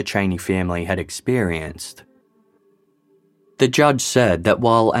suffering that the Chaney family had experienced. The judge said that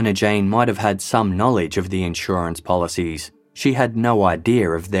while Anna Jane might have had some knowledge of the insurance policies, she had no idea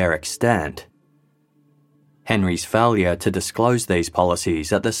of their extent. Henry's failure to disclose these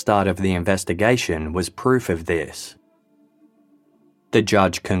policies at the start of the investigation was proof of this. The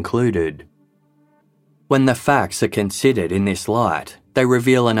judge concluded, "When the facts are considered in this light, they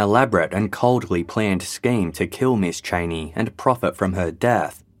reveal an elaborate and coldly planned scheme to kill Miss Chaney and profit from her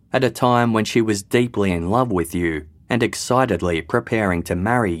death at a time when she was deeply in love with you and excitedly preparing to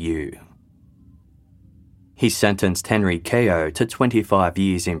marry you." He sentenced Henry Keogh to 25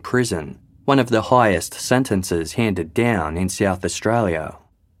 years in prison, one of the highest sentences handed down in South Australia.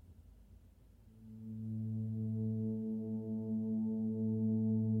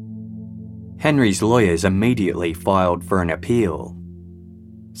 Henry's lawyers immediately filed for an appeal.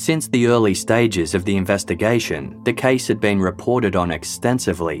 Since the early stages of the investigation, the case had been reported on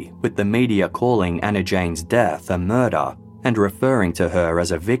extensively, with the media calling Anna Jane's death a murder and referring to her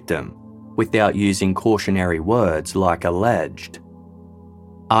as a victim, without using cautionary words like alleged.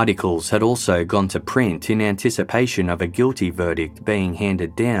 Articles had also gone to print in anticipation of a guilty verdict being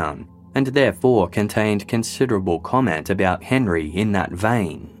handed down, and therefore contained considerable comment about Henry in that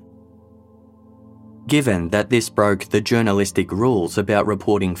vein. Given that this broke the journalistic rules about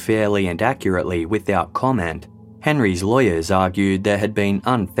reporting fairly and accurately without comment, Henry's lawyers argued there had been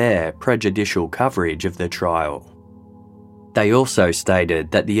unfair, prejudicial coverage of the trial. They also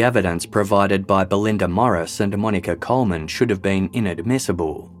stated that the evidence provided by Belinda Morris and Monica Coleman should have been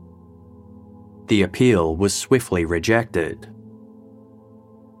inadmissible. The appeal was swiftly rejected.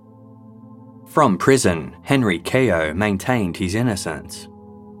 From prison, Henry Keogh maintained his innocence.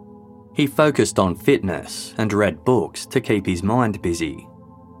 He focused on fitness and read books to keep his mind busy.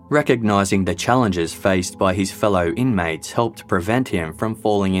 Recognising the challenges faced by his fellow inmates helped prevent him from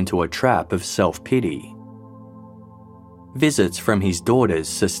falling into a trap of self-pity. Visits from his daughters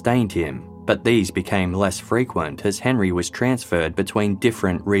sustained him, but these became less frequent as Henry was transferred between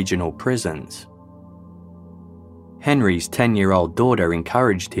different regional prisons. Henry's 10-year-old daughter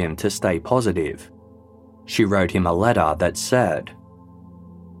encouraged him to stay positive. She wrote him a letter that said,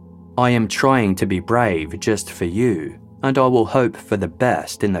 "I am trying to be brave just for you, and I will hope for the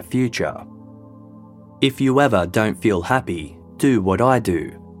best in the future. If you ever don't feel happy, do what I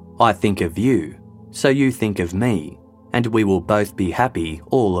do. I think of you, so you think of me, and we will both be happy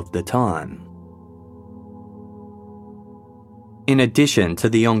all of the time." In addition to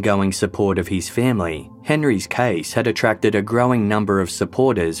the ongoing support of his family, Henry's case had attracted a growing number of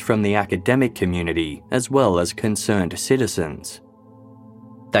supporters from the academic community as well as concerned citizens.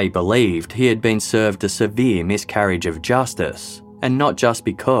 They believed he had been served a severe miscarriage of justice, and not just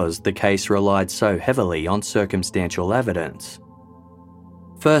because the case relied so heavily on circumstantial evidence.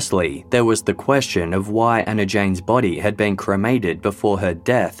 Firstly, there was the question of why Anna Jane's body had been cremated before her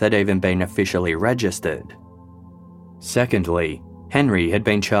death had even been officially registered. Secondly, Henry had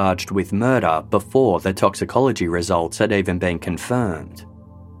been charged with murder before the toxicology results had even been confirmed.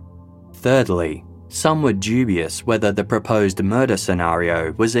 Thirdly, some were dubious whether the proposed murder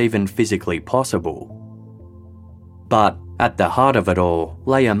scenario was even physically possible. But at the heart of it all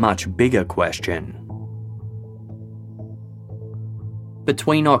lay a much bigger question.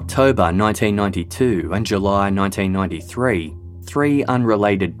 Between October 1992 and July 1993, 3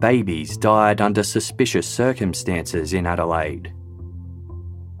 unrelated babies died under suspicious circumstances in Adelaide.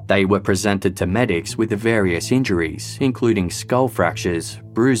 They were presented to medics with various injuries, including skull fractures,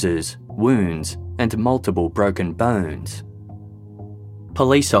 bruises, wounds, and multiple broken bones.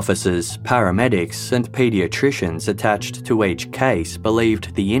 Police officers, paramedics, and paediatricians attached to each case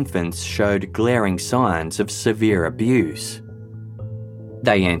believed the infants showed glaring signs of severe abuse.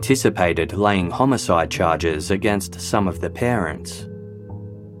 They anticipated laying homicide charges against some of the parents.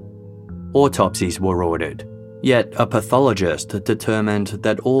 Autopsies were ordered, yet a pathologist determined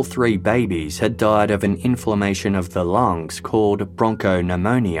that all 3 babies had died of an inflammation of the lungs called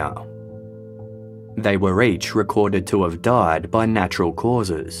bronchopneumonia. They were each recorded to have died by natural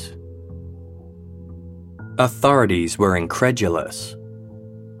causes. Authorities were incredulous.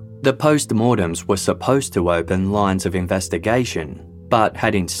 The post-mortems were supposed to open lines of investigation, but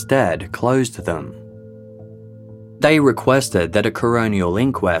had instead closed them. They requested that a coronial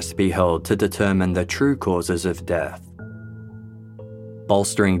inquest be held to determine the true causes of death.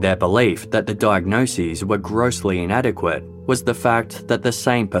 Bolstering their belief that the diagnoses were grossly inadequate was the fact that the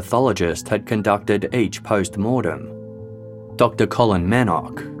same pathologist had conducted each post-mortem, Dr. Colin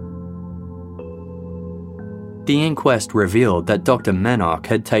Manock. The inquest revealed that Dr. Manock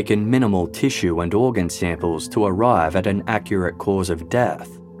had taken minimal tissue and organ samples to arrive at an accurate cause of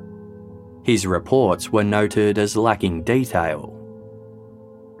death. His reports were noted as lacking detail.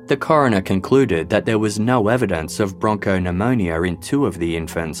 The coroner concluded that there was no evidence of bronchopneumonia in 2 of the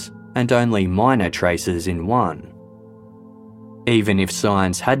infants and only minor traces in 1. Even if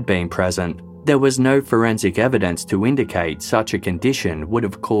signs had been present, there was no forensic evidence to indicate such a condition would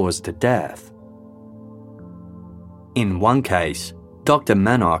have caused death. In one case, Dr.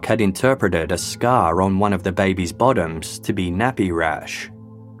 Manock had interpreted a scar on one of the baby's bottoms to be nappy rash.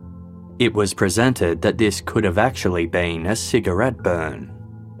 It was presented that this could have actually been a cigarette burn.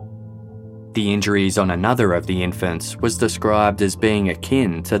 The injuries on another of the infants was described as being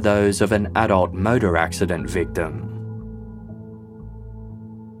akin to those of an adult motor accident victim.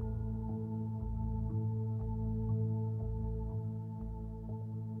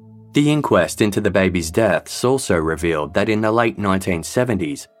 The inquest into the baby's deaths also revealed that in the late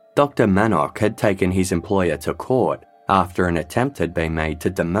 1970s, Dr. Manock had taken his employer to court after an attempt had been made to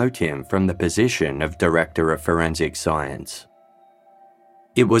demote him from the position of Director of Forensic Science.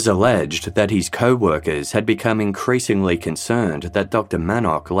 It was alleged that his co-workers had become increasingly concerned that Dr.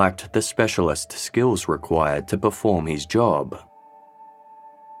 Manock lacked the specialist skills required to perform his job.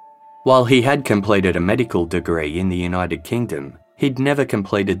 While he had completed a medical degree in the United Kingdom, he'd never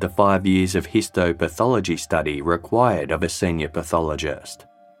completed the 5 years of histopathology study required of a senior pathologist.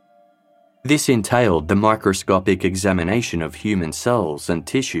 This entailed the microscopic examination of human cells and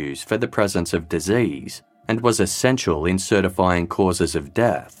tissues for the presence of disease and was essential in certifying causes of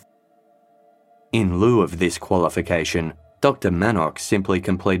death. In lieu of this qualification, Dr. Manock simply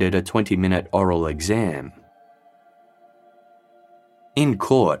completed a 20-minute oral exam. In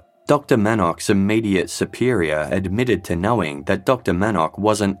court, Dr. Manock's immediate superior admitted to knowing that Dr. Manock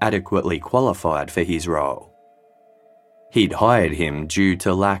wasn't adequately qualified for his role. He'd hired him due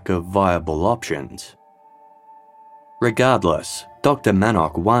to lack of viable options. Regardless, Dr.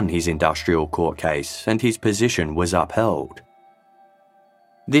 Manock won his industrial court case and his position was upheld.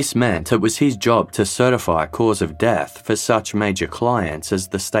 This meant it was his job to certify cause of death for such major clients as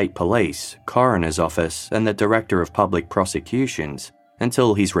the State Police, Coroner's Office, and the Director of Public Prosecutions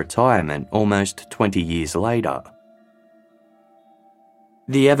until his retirement almost 20 years later.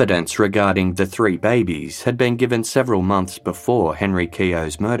 The evidence regarding the 3 babies had been given several months before Henry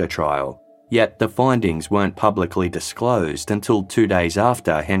Keogh's murder trial, yet the findings weren't publicly disclosed until 2 days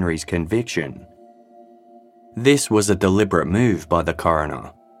after Henry's conviction. This was a deliberate move by the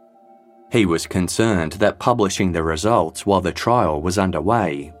coroner. He was concerned that publishing the results while the trial was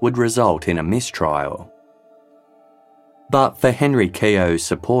underway would result in a mistrial. But for Henry Keogh's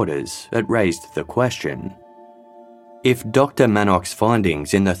supporters, it raised the question: if Dr. Manock's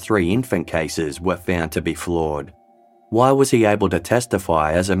findings in the 3 infant cases were found to be flawed, why was he able to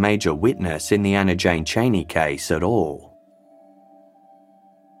testify as a major witness in the Anna Jane Chaney case at all?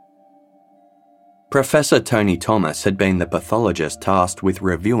 Professor Tony Thomas had been the pathologist tasked with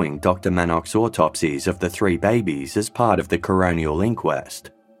reviewing Dr. Manock's autopsies of the 3 babies as part of the coronial inquest.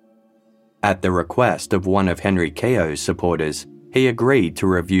 At the request of one of Henry Keogh's supporters, he agreed to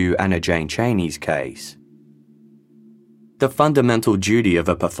review Anna Jane Chaney's case. The fundamental duty of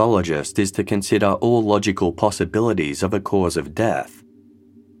a pathologist is to consider all logical possibilities of a cause of death.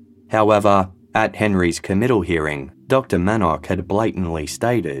 However, at Henry's committal hearing, Dr. Manock had blatantly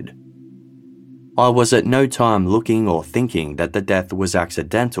stated, "I was at no time looking or thinking that the death was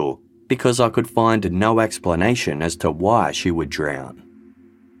accidental because I could find no explanation as to why she would drown."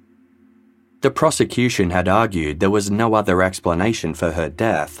 The prosecution had argued there was no other explanation for her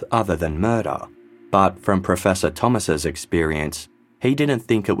death other than murder, but from Professor Thomas's experience, he didn't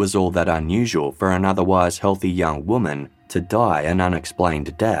think it was all that unusual for an otherwise healthy young woman to die an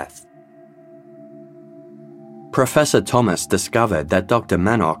unexplained death. Professor Thomas discovered that Dr.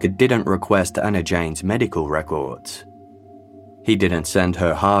 Manock didn't request Anna Jane's medical records. He didn't send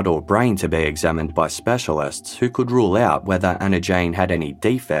her heart or brain to be examined by specialists who could rule out whether Anna Jane had any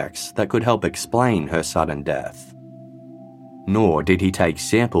defects that could help explain her sudden death. Nor did he take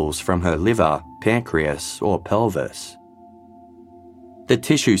samples from her liver, pancreas, or pelvis. The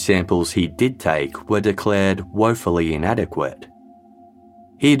tissue samples he did take were declared woefully inadequate.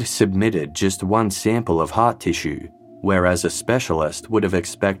 He'd submitted just one sample of heart tissue, whereas a specialist would have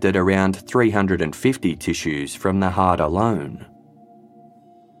expected around 350 tissues from the heart alone.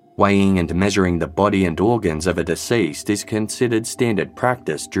 Weighing and measuring the body and organs of a deceased is considered standard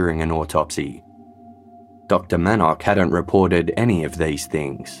practice during an autopsy. Dr. Manock hadn't reported any of these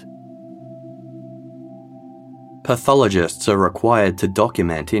things. Pathologists are required to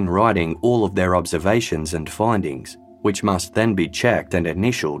document in writing all of their observations and findings, which must then be checked and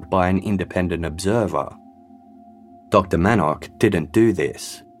initialed by an independent observer. Dr. Manock didn't do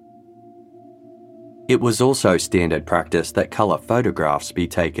this. It was also standard practice that colour photographs be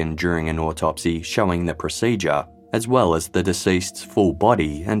taken during an autopsy showing the procedure, as well as the deceased's full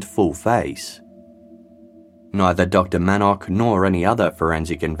body and full face. Neither Dr. Manock nor any other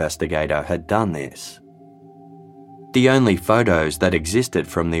forensic investigator had done this. The only photos that existed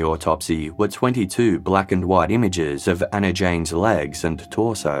from the autopsy were 22 black and white images of Anna Jane's legs and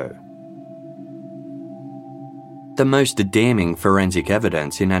torso. The most damning forensic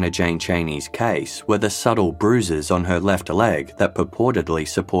evidence in Anna Jane Chaney's case were the subtle bruises on her left leg that purportedly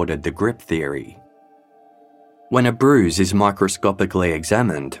supported the grip theory. When a bruise is microscopically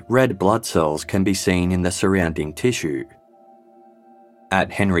examined, red blood cells can be seen in the surrounding tissue.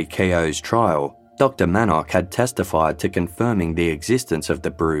 At Henry Keogh's trial, Dr. Manock had testified to confirming the existence of the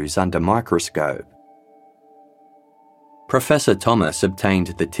bruise under microscope. Professor Thomas obtained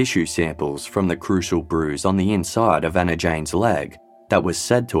the tissue samples from the crucial bruise on the inside of Anna Jane's leg that was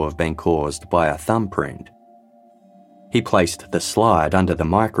said to have been caused by a thumbprint. He placed the slide under the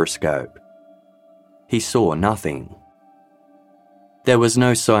microscope. He saw nothing. There was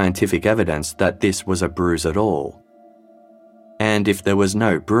no scientific evidence that this was a bruise at all. And if there was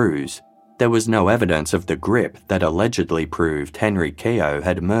no bruise, there was no evidence of the grip that allegedly proved Henry Keogh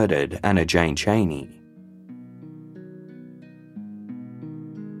had murdered Anna Jane Chaney.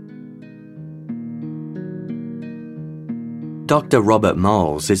 Dr. Robert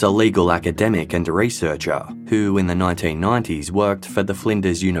Moles is a legal academic and researcher who in the 1990s worked for the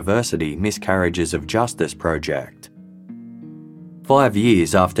Flinders University Miscarriages of Justice project. 5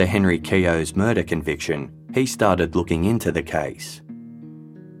 years after Henry Keogh's murder conviction, he started looking into the case.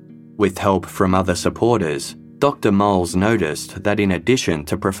 With help from other supporters, Dr. Moles noticed that in addition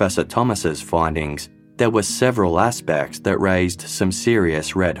to Professor Thomas's findings, there were several aspects that raised some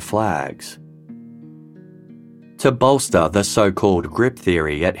serious red flags. To bolster the so-called grip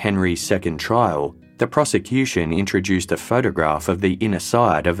theory at Henry's second trial, the prosecution introduced a photograph of the inner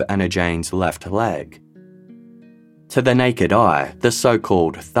side of Anna Jane's left leg. To the naked eye, the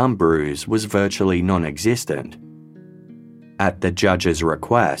so-called thumb bruise was virtually non-existent. At the judge's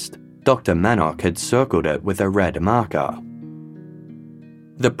request, Dr. Manock had circled it with a red marker.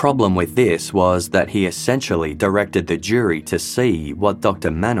 The problem with this was that he essentially directed the jury to see what Dr.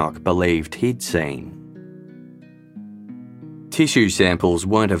 Manock believed he'd seen. Tissue samples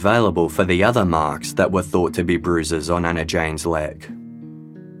weren't available for the other marks that were thought to be bruises on Anna Jane's leg.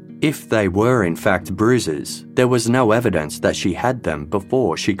 If they were in fact bruises, there was no evidence that she had them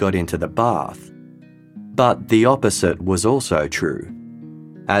before she got into the bath. But the opposite was also true.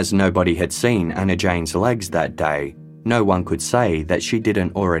 As nobody had seen Anna Jane's legs that day, no one could say that she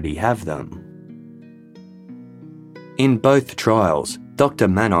didn't already have them. In both trials, Dr.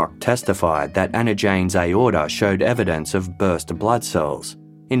 Manock testified that Anna Jane's aorta showed evidence of burst blood cells,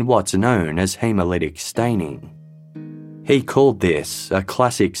 in what's known as hemolytic staining. He called this a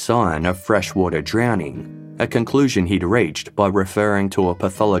classic sign of freshwater drowning, a conclusion he'd reached by referring to a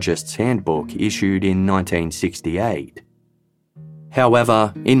pathologist's handbook issued in 1968.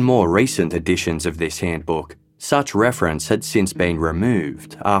 However, in more recent editions of this handbook, such reference had since been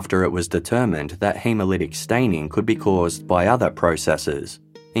removed after it was determined that hemolytic staining could be caused by other processes,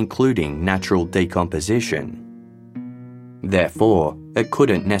 including natural decomposition. Therefore, it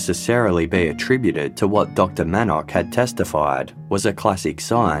couldn't necessarily be attributed to what Dr. Manock had testified was a classic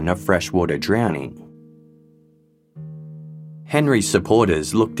sign of freshwater drowning. Henry's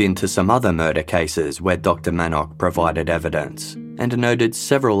supporters looked into some other murder cases where Dr. Manock provided evidence and noted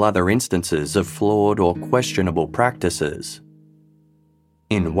several other instances of flawed or questionable practices.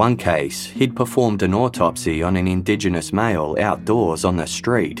 In one case, he'd performed an autopsy on an Indigenous male outdoors on the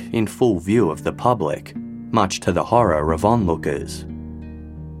street in full view of the public, much to the horror of onlookers.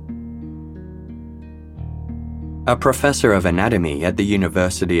 A professor of anatomy at the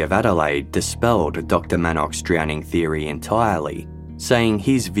University of Adelaide dispelled Dr. Manock's drowning theory entirely, saying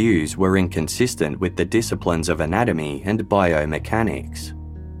his views were inconsistent with the disciplines of anatomy and biomechanics.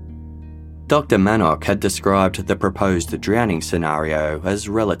 Dr. Manock had described the proposed drowning scenario as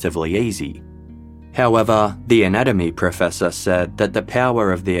relatively easy. However, the anatomy professor said that the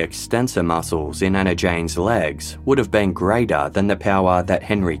power of the extensor muscles in Anna Jane's legs would have been greater than the power that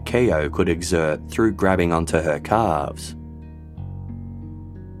Henry Keogh could exert through grabbing onto her calves.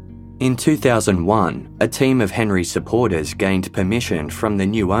 In 2001, a team of Henry's supporters gained permission from the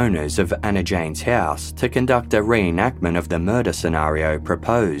new owners of Anna Jane's house to conduct a reenactment of the murder scenario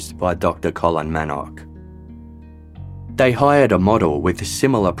proposed by Dr. Colin Manock. They hired a model with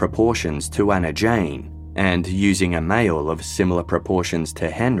similar proportions to Anna Jane, and using a male of similar proportions to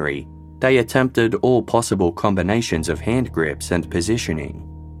Henry, they attempted all possible combinations of hand grips and positioning.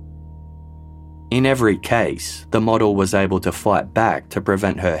 In every case, the model was able to fight back to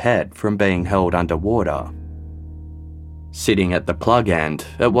prevent her head from being held underwater. Sitting at the plug end,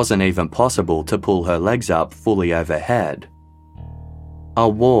 it wasn't even possible to pull her legs up fully overhead. A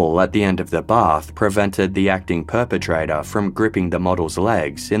wall at the end of the bath prevented the acting perpetrator from gripping the model's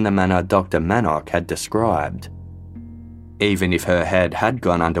legs in the manner Dr. Manock had described. Even if her head had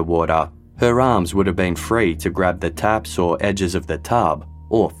gone underwater, her arms would have been free to grab the taps or edges of the tub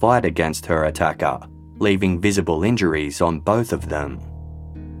or fight against her attacker, leaving visible injuries on both of them.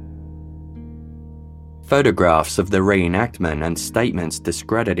 Photographs of the reenactment and statements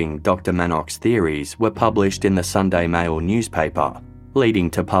discrediting Dr. Manock's theories were published in the Sunday Mail newspaper, leading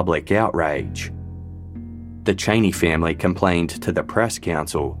to public outrage. The Chaney family complained to the Press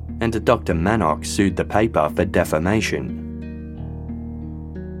Council, and Dr. Manock sued the paper for defamation.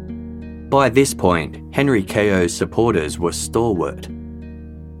 By this point, Henry Keogh's supporters were stalwart.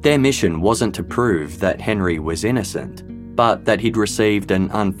 Their mission wasn't to prove that Henry was innocent, but that he'd received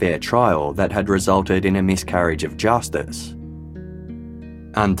an unfair trial that had resulted in a miscarriage of justice.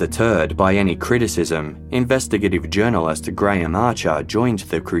 Undeterred by any criticism, investigative journalist Graham Archer joined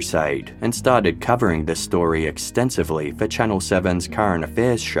the crusade and started covering the story extensively for Channel 7's current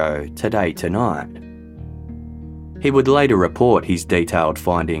affairs show Today Tonight. He would later report his detailed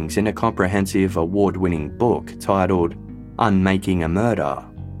findings in a comprehensive award-winning book titled Unmaking a Murder.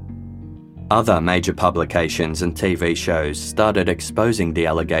 Other major publications and TV shows started exposing the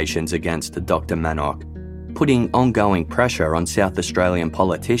allegations against Dr. Manock, putting ongoing pressure on South Australian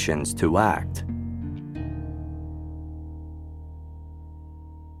politicians to act.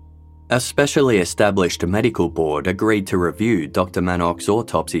 A specially established medical board agreed to review Dr. Manock's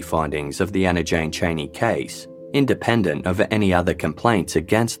autopsy findings of the Anna Jane Chaney case, independent of any other complaints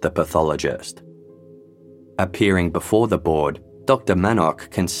against the pathologist. Appearing before the board, Dr. Manock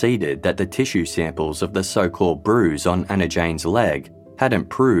conceded that the tissue samples of the so-called bruise on Anna Jane's leg hadn't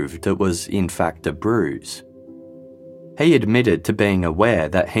proved it was in fact a bruise. He admitted to being aware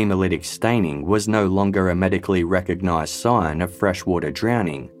that hemolytic staining was no longer a medically recognised sign of freshwater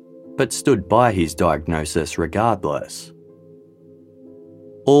drowning, but stood by his diagnosis regardless.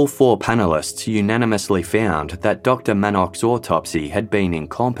 All four panellists unanimously found that Dr. Manock's autopsy had been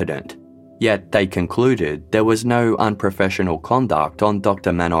incompetent, yet they concluded there was no unprofessional conduct on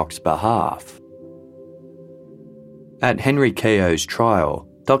Dr. Manock's behalf. At Henry Keogh's trial,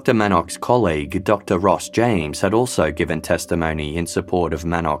 Dr. Manock's colleague Dr. Ross James had also given testimony in support of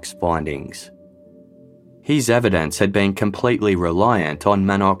Manock's findings. His evidence had been completely reliant on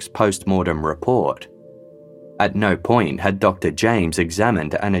Manock's post-mortem report. At no point had Dr. James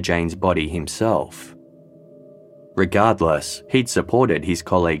examined Anna Jane's body himself. Regardless, he'd supported his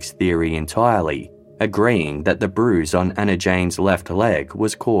colleague's theory entirely agreeing that the bruise on Anna Jane's left leg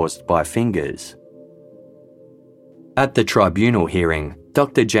was caused by fingers. At the tribunal hearing,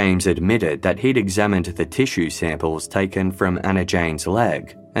 Dr. James admitted that he'd examined the tissue samples taken from Anna Jane's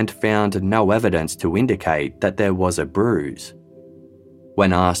leg and found no evidence to indicate that there was a bruise.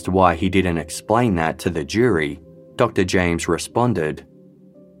 When asked why he didn't explain that to the jury, Dr. James responded,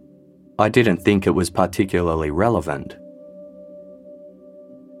 "I didn't think it was particularly relevant."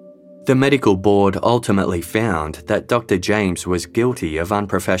 The medical board ultimately found that Dr. James was guilty of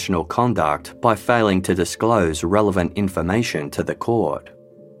unprofessional conduct by failing to disclose relevant information to the court.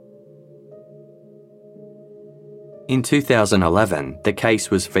 In 2011, the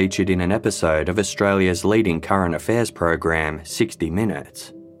case was featured in an episode of Australia's leading current affairs program, 60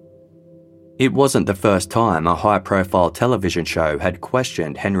 Minutes. It wasn't the first time a high-profile television show had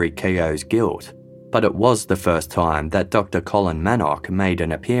questioned Henry Keogh's guilt, but it was the first time that Dr. Colin Manock made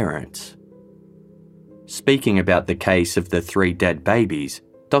an appearance. Speaking about the case of the 3 dead babies,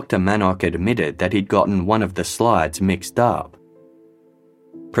 Dr. Manock admitted that he'd gotten one of the slides mixed up.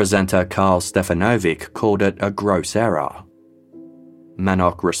 Presenter Karl Stefanovic called it a gross error.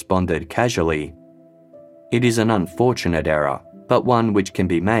 Manock responded casually, "It is an unfortunate error, but one which can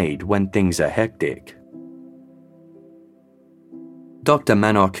be made when things are hectic." Dr.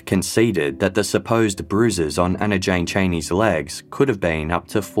 Manock conceded that the supposed bruises on Anna Jane Chaney's legs could have been up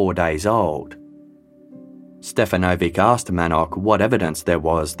to 4 days old. Stefanovic asked Manock what evidence there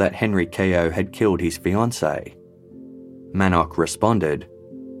was that Henry Keogh had killed his fiancée. Manock responded,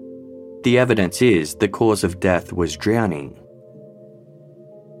 "The evidence is the cause of death was drowning."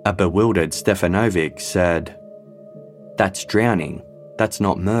 A bewildered Stefanovic said, "That's drowning, that's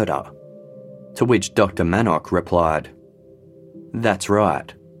not murder." To which Dr. Manock replied, "That's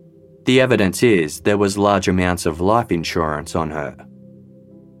right. The evidence is there was large amounts of life insurance on her."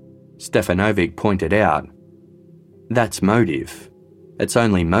 Stefanovic pointed out, "That's motive. It's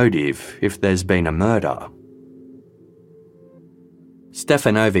only motive if there's been a murder."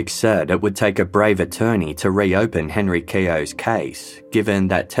 Stefanovic said it would take a brave attorney to reopen Henry Keogh's case, given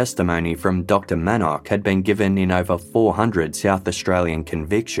that testimony from Dr. Manock had been given in over 400 South Australian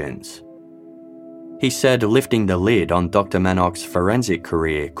convictions. He said lifting the lid on Dr. Manock's forensic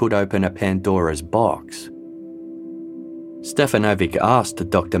career could open a Pandora's box. Stefanovic asked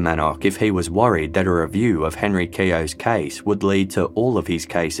Dr. Manock if he was worried that a review of Henry Keogh's case would lead to all of his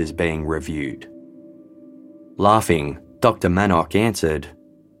cases being reviewed. Laughing, Dr. Manock answered,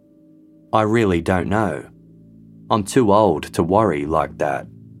 "I really don't know. I'm too old to worry like that."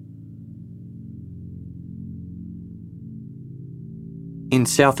 In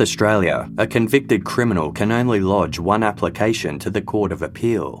South Australia, a convicted criminal can only lodge one application to the Court of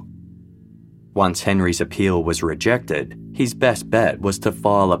Appeal. Once Henry's appeal was rejected, his best bet was to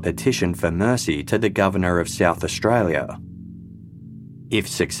file a petition for mercy to the Governor of South Australia. If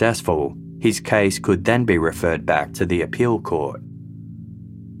successful, his case could then be referred back to the appeal court.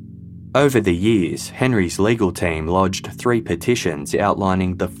 Over the years, Henry's legal team lodged 3 petitions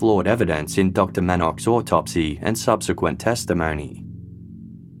outlining the flawed evidence in Dr. Manock's autopsy and subsequent testimony.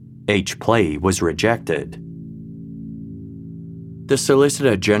 Each plea was rejected. The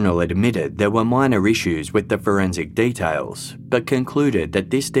Solicitor General admitted there were minor issues with the forensic details, but concluded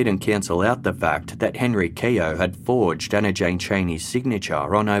that this didn't cancel out the fact that Henry Keogh had forged Anna Jane Chaney's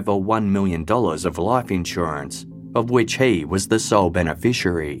signature on over $1 million of life insurance, of which he was the sole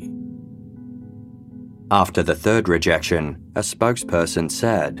beneficiary. After the third rejection, a spokesperson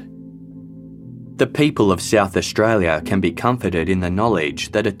said, "The people of South Australia can be comforted in the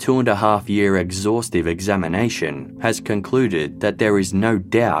knowledge that a 2.5-year exhaustive examination has concluded that there is no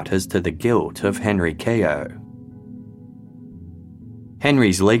doubt as to the guilt of Henry Keogh."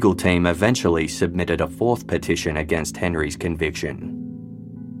 Henry's legal team eventually submitted a 4th petition against Henry's conviction.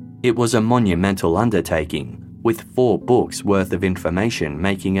 It was a monumental undertaking, with 4 books worth of information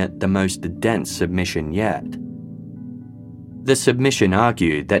making it the most dense submission yet. The submission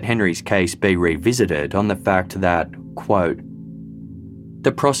argued that Henry's case be revisited on the fact that, quote,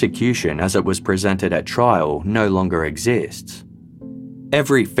 "The prosecution as it was presented at trial no longer exists.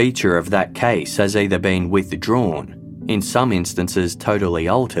 Every feature of that case has either been withdrawn, in some instances totally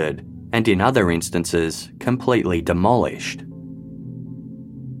altered, and in other instances completely demolished."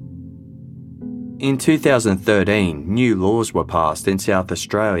 In 2013, new laws were passed in South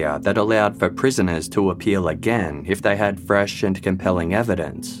Australia that allowed for prisoners to appeal again if they had fresh and compelling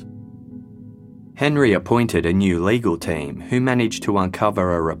evidence. Henry appointed a new legal team who managed to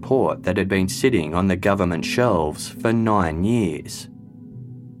uncover a report that had been sitting on the government shelves for 9 years.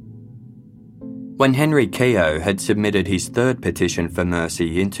 When Henry Keogh had submitted his 3rd petition for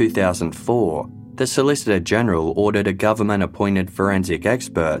mercy in 2004, the Solicitor General ordered a government-appointed forensic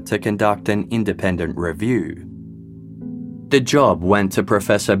expert to conduct an independent review. The job went to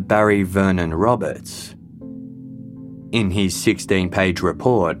Professor Barry Vernon Roberts. In his 16-page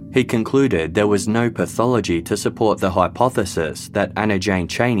report, he concluded there was no pathology to support the hypothesis that Anna Jane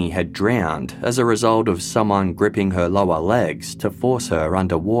Chaney had drowned as a result of someone gripping her lower legs to force her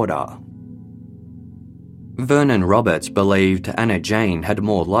underwater. Vernon Roberts believed Anna Jane had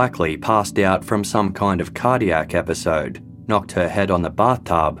more likely passed out from some kind of cardiac episode, knocked her head on the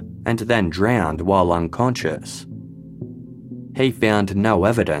bathtub, and then drowned while unconscious. He found no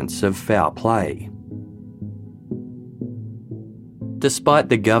evidence of foul play. Despite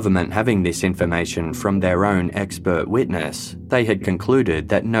the government having this information from their own expert witness, they had concluded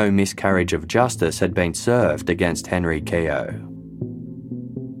that no miscarriage of justice had been served against Henry Keogh.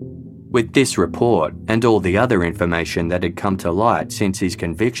 With this report and all the other information that had come to light since his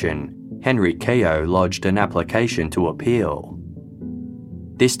conviction, Henry Keogh lodged an application to appeal.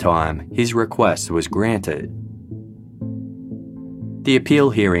 This time, his request was granted. The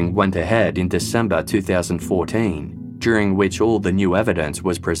appeal hearing went ahead in December 2014, during which all the new evidence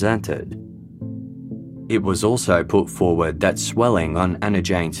was presented. It was also put forward that swelling on Anna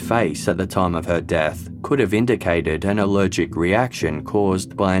Jane's face at the time of her death could have indicated an allergic reaction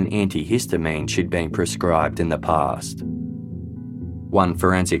caused by an antihistamine she'd been prescribed in the past. One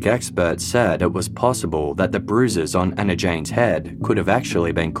forensic expert said it was possible that the bruises on Anna Jane's head could have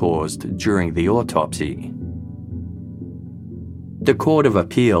actually been caused during the autopsy. The Court of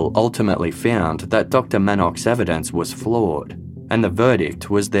Appeal ultimately found that Dr. Manock's evidence was flawed, and the verdict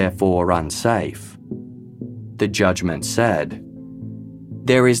was therefore unsafe. The judgment said,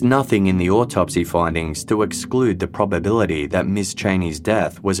 "There is nothing in the autopsy findings to exclude the probability that Miss Chaney's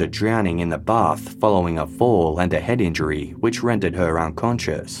death was a drowning in the bath following a fall and a head injury which rendered her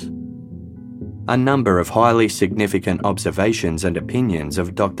unconscious." A number of highly significant observations and opinions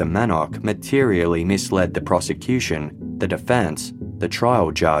of Dr. Manock materially misled the prosecution, the defence, the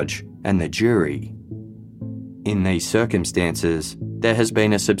trial judge, and the jury. In these circumstances, there has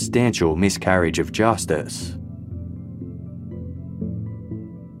been a substantial miscarriage of justice.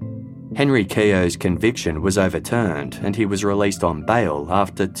 Henry Keogh's conviction was overturned and he was released on bail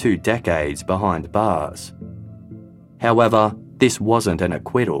after 2 decades behind bars. However, this wasn't an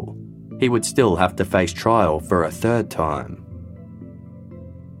acquittal. He would still have to face trial for a 3rd time.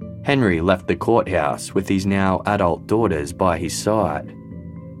 Henry left the courthouse with his now adult daughters by his side.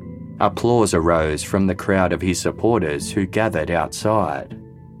 Applause arose from the crowd of his supporters who gathered outside.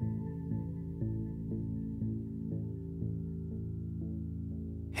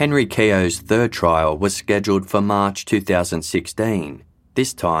 Henry Keogh's 3rd trial was scheduled for March 2016,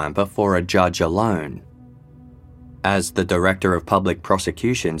 this time before a judge alone. As the Director of Public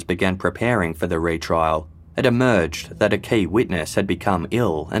Prosecutions began preparing for the retrial, it emerged that a key witness had become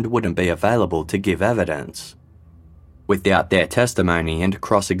ill and wouldn't be available to give evidence. Without their testimony and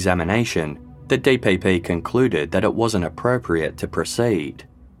cross-examination, the DPP concluded that it wasn't appropriate to proceed.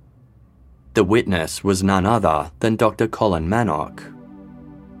 The witness was none other than Dr. Colin Manock.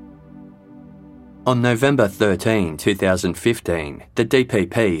 On November 13, 2015, the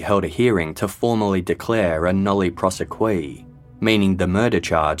DPP held a hearing to formally declare a nolle prosequi, meaning the murder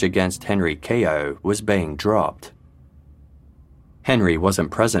charge against Henry Keogh was being dropped. Henry wasn't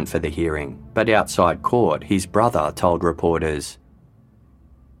present for the hearing, but outside court his brother told reporters,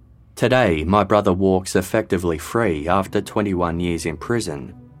 "Today, my brother walks effectively free after 21 years in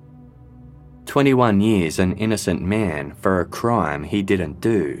prison. 21 years an innocent man for a crime he didn't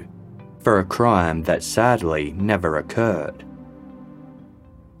do. For a crime that sadly never occurred.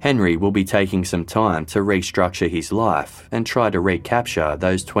 Henry will be taking some time to restructure his life and try to recapture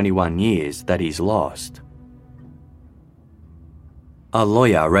those 21 years that he's lost." A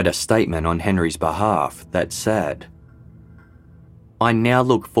lawyer read a statement on Henry's behalf that said, "I now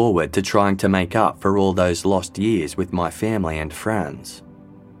look forward to trying to make up for all those lost years with my family and friends.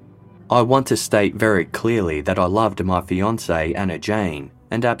 I want to state very clearly that I loved my fiancée Anna Jane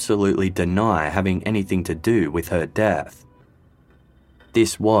and absolutely deny having anything to do with her death.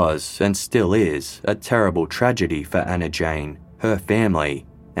 This was, and still is, a terrible tragedy for Anna Jane, her family,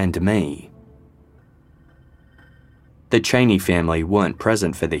 and me." The Chaney family weren't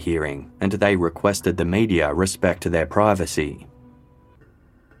present for the hearing, and they requested the media respect their privacy.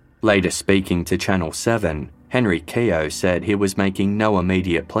 Later speaking to Channel 7, Henry Keogh said he was making no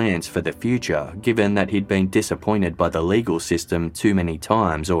immediate plans for the future given that he'd been disappointed by the legal system too many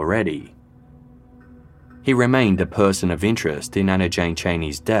times already. He remained a person of interest in Anna Jane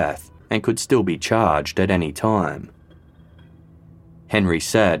Chaney's death and could still be charged at any time. Henry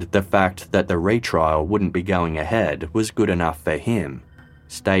said the fact that the retrial wouldn't be going ahead was good enough for him,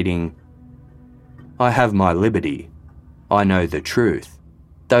 stating, "I have my liberty. I know the truth.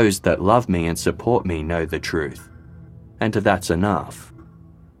 Those that love me and support me know the truth. And that's enough."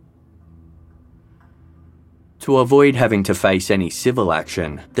 To avoid having to face any civil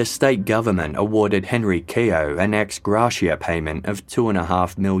action, the state government awarded Henry Keogh an ex gratia payment of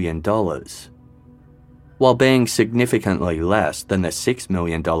 $2.5 million. While being significantly less than the $6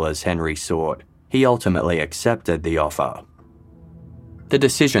 million Henry sought, he ultimately accepted the offer. The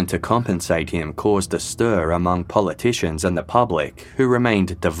decision to compensate him caused a stir among politicians and the public, who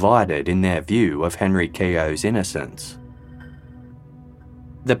remained divided in their view of Henry Keogh's innocence.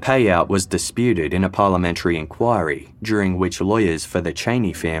 The payout was disputed in a parliamentary inquiry, during which lawyers for the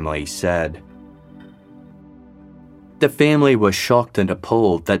Chaney family said, "The family was shocked and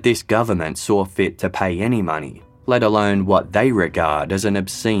appalled that this government saw fit to pay any money, let alone what they regard as an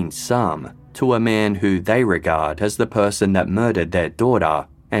obscene sum, to a man who they regard as the person that murdered their daughter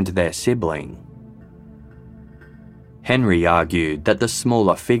and their sibling." Henry argued that the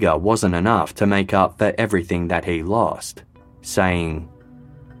smaller figure wasn't enough to make up for everything that he lost, saying,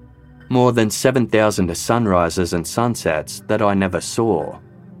 "More than 7,000 sunrises and sunsets that I never saw.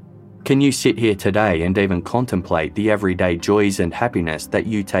 Can you sit here today and even contemplate the everyday joys and happiness that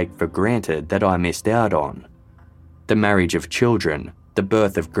you take for granted that I missed out on? The marriage of children, the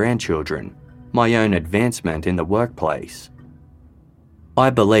birth of grandchildren, my own advancement in the workplace.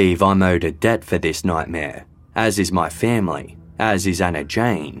 I believe I'm owed a debt for this nightmare, as is my family, as is Anna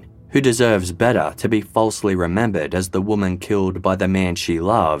Jane, who deserves better to be falsely remembered as the woman killed by the man she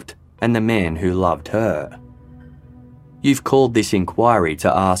loved and the man who loved her. You've called this inquiry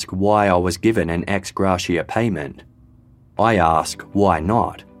to ask why I was given an ex gratia payment. I ask, why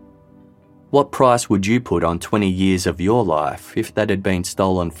not? What price would you put on 20 years of your life if that had been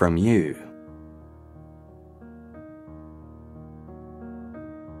stolen from you?"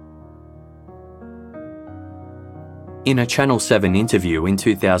 In a Channel 7 interview in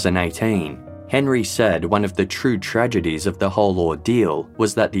 2018, Henry said one of the true tragedies of the whole ordeal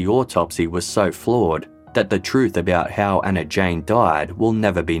was that the autopsy was so flawed that the truth about how Anna Jane died will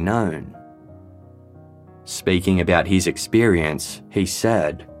never be known. Speaking about his experience, he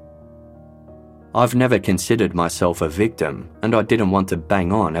said, "I've never considered myself a victim, and I didn't want to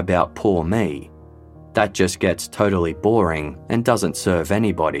bang on about poor me. That just gets totally boring and doesn't serve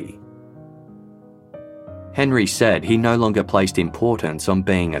anybody." Henry said he no longer placed importance on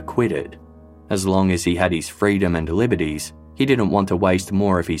being acquitted. As long as he had his freedom and liberties, he didn't want to waste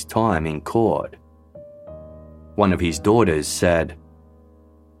more of his time in court. One of his daughters said,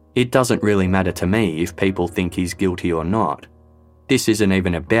 "It doesn't really matter to me if people think he's guilty or not. This isn't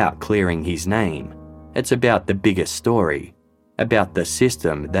even about clearing his name. It's about the bigger story, about the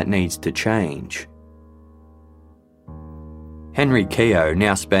system that needs to change." Henry Keogh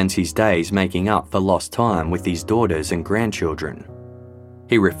now spends his days making up for lost time with his daughters and grandchildren.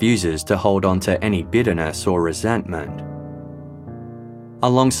 He refuses to hold on to any bitterness or resentment.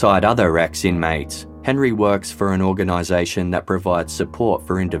 Alongside other ex-inmates, Henry works for an organisation that provides support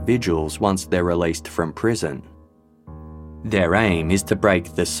for individuals once they're released from prison. Their aim is to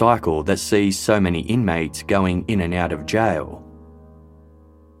break the cycle that sees so many inmates going in and out of jail.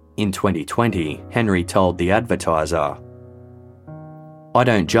 In 2020, Henry told The Advertiser, "I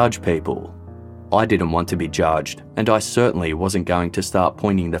don't judge people. I didn't want to be judged, and I certainly wasn't going to start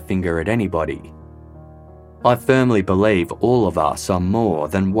pointing the finger at anybody. I firmly believe all of us are more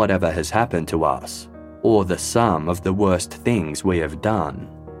than whatever has happened to us, or the sum of the worst things we have done."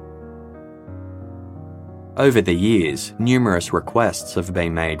 Over the years, numerous requests have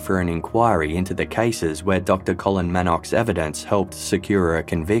been made for an inquiry into the cases where Dr. Colin Manock's evidence helped secure a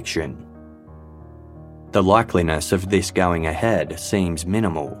conviction. The likeliness of this going ahead seems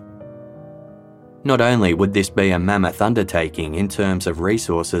minimal. Not only would this be a mammoth undertaking in terms of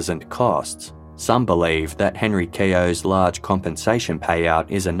resources and costs, some believe that Henry Keogh's large compensation payout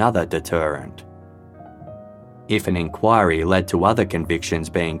is another deterrent. If an inquiry led to other convictions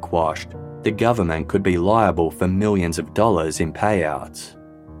being quashed, the government could be liable for millions of dollars in payouts.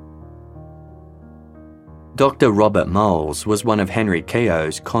 Dr. Robert Moles was one of Henry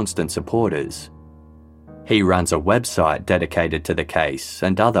Keogh's constant supporters. He runs a website dedicated to the case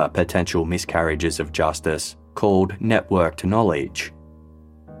and other potential miscarriages of justice called Networked Knowledge.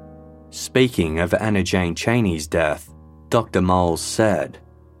 Speaking of Anna Jane Chaney's death, Dr. Moles said,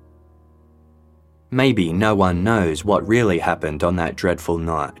 "Maybe no one knows what really happened on that dreadful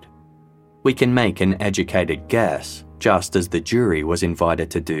night. We can make an educated guess, just as the jury was invited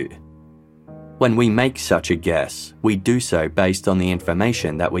to do. When we make such a guess, we do so based on the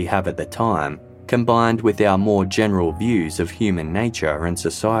information that we have at the time, combined with our more general views of human nature and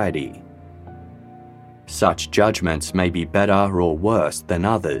society. Such judgments may be better or worse than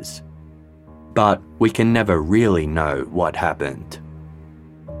others, but we can never really know what happened.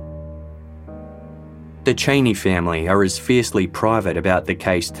 The Chaney family are as fiercely private about the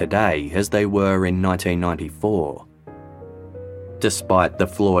case today as they were in 1994. Despite the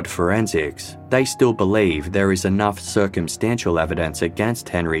flawed forensics, they still believe there is enough circumstantial evidence against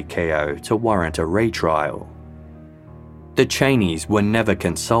Henry Keogh to warrant a retrial. The Cheneys were never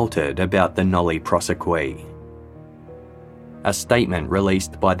consulted about the noli prosequi. A statement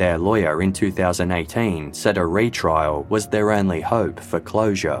released by their lawyer in 2018 said a retrial was their only hope for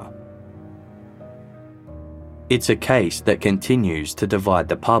closure. It's a case that continues to divide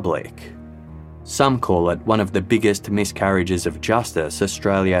the public. Some call it one of the biggest miscarriages of justice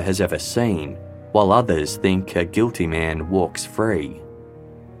Australia has ever seen, while others think a guilty man walks free.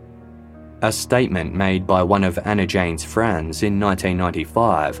 A statement made by one of Anna Jane's friends in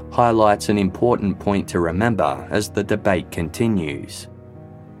 1995 highlights an important point to remember as the debate continues.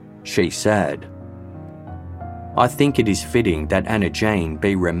 She said, "I think it is fitting that Anna Jane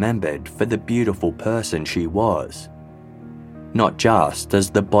be remembered for the beautiful person she was, not just as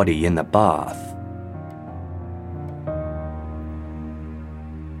the body in the bath."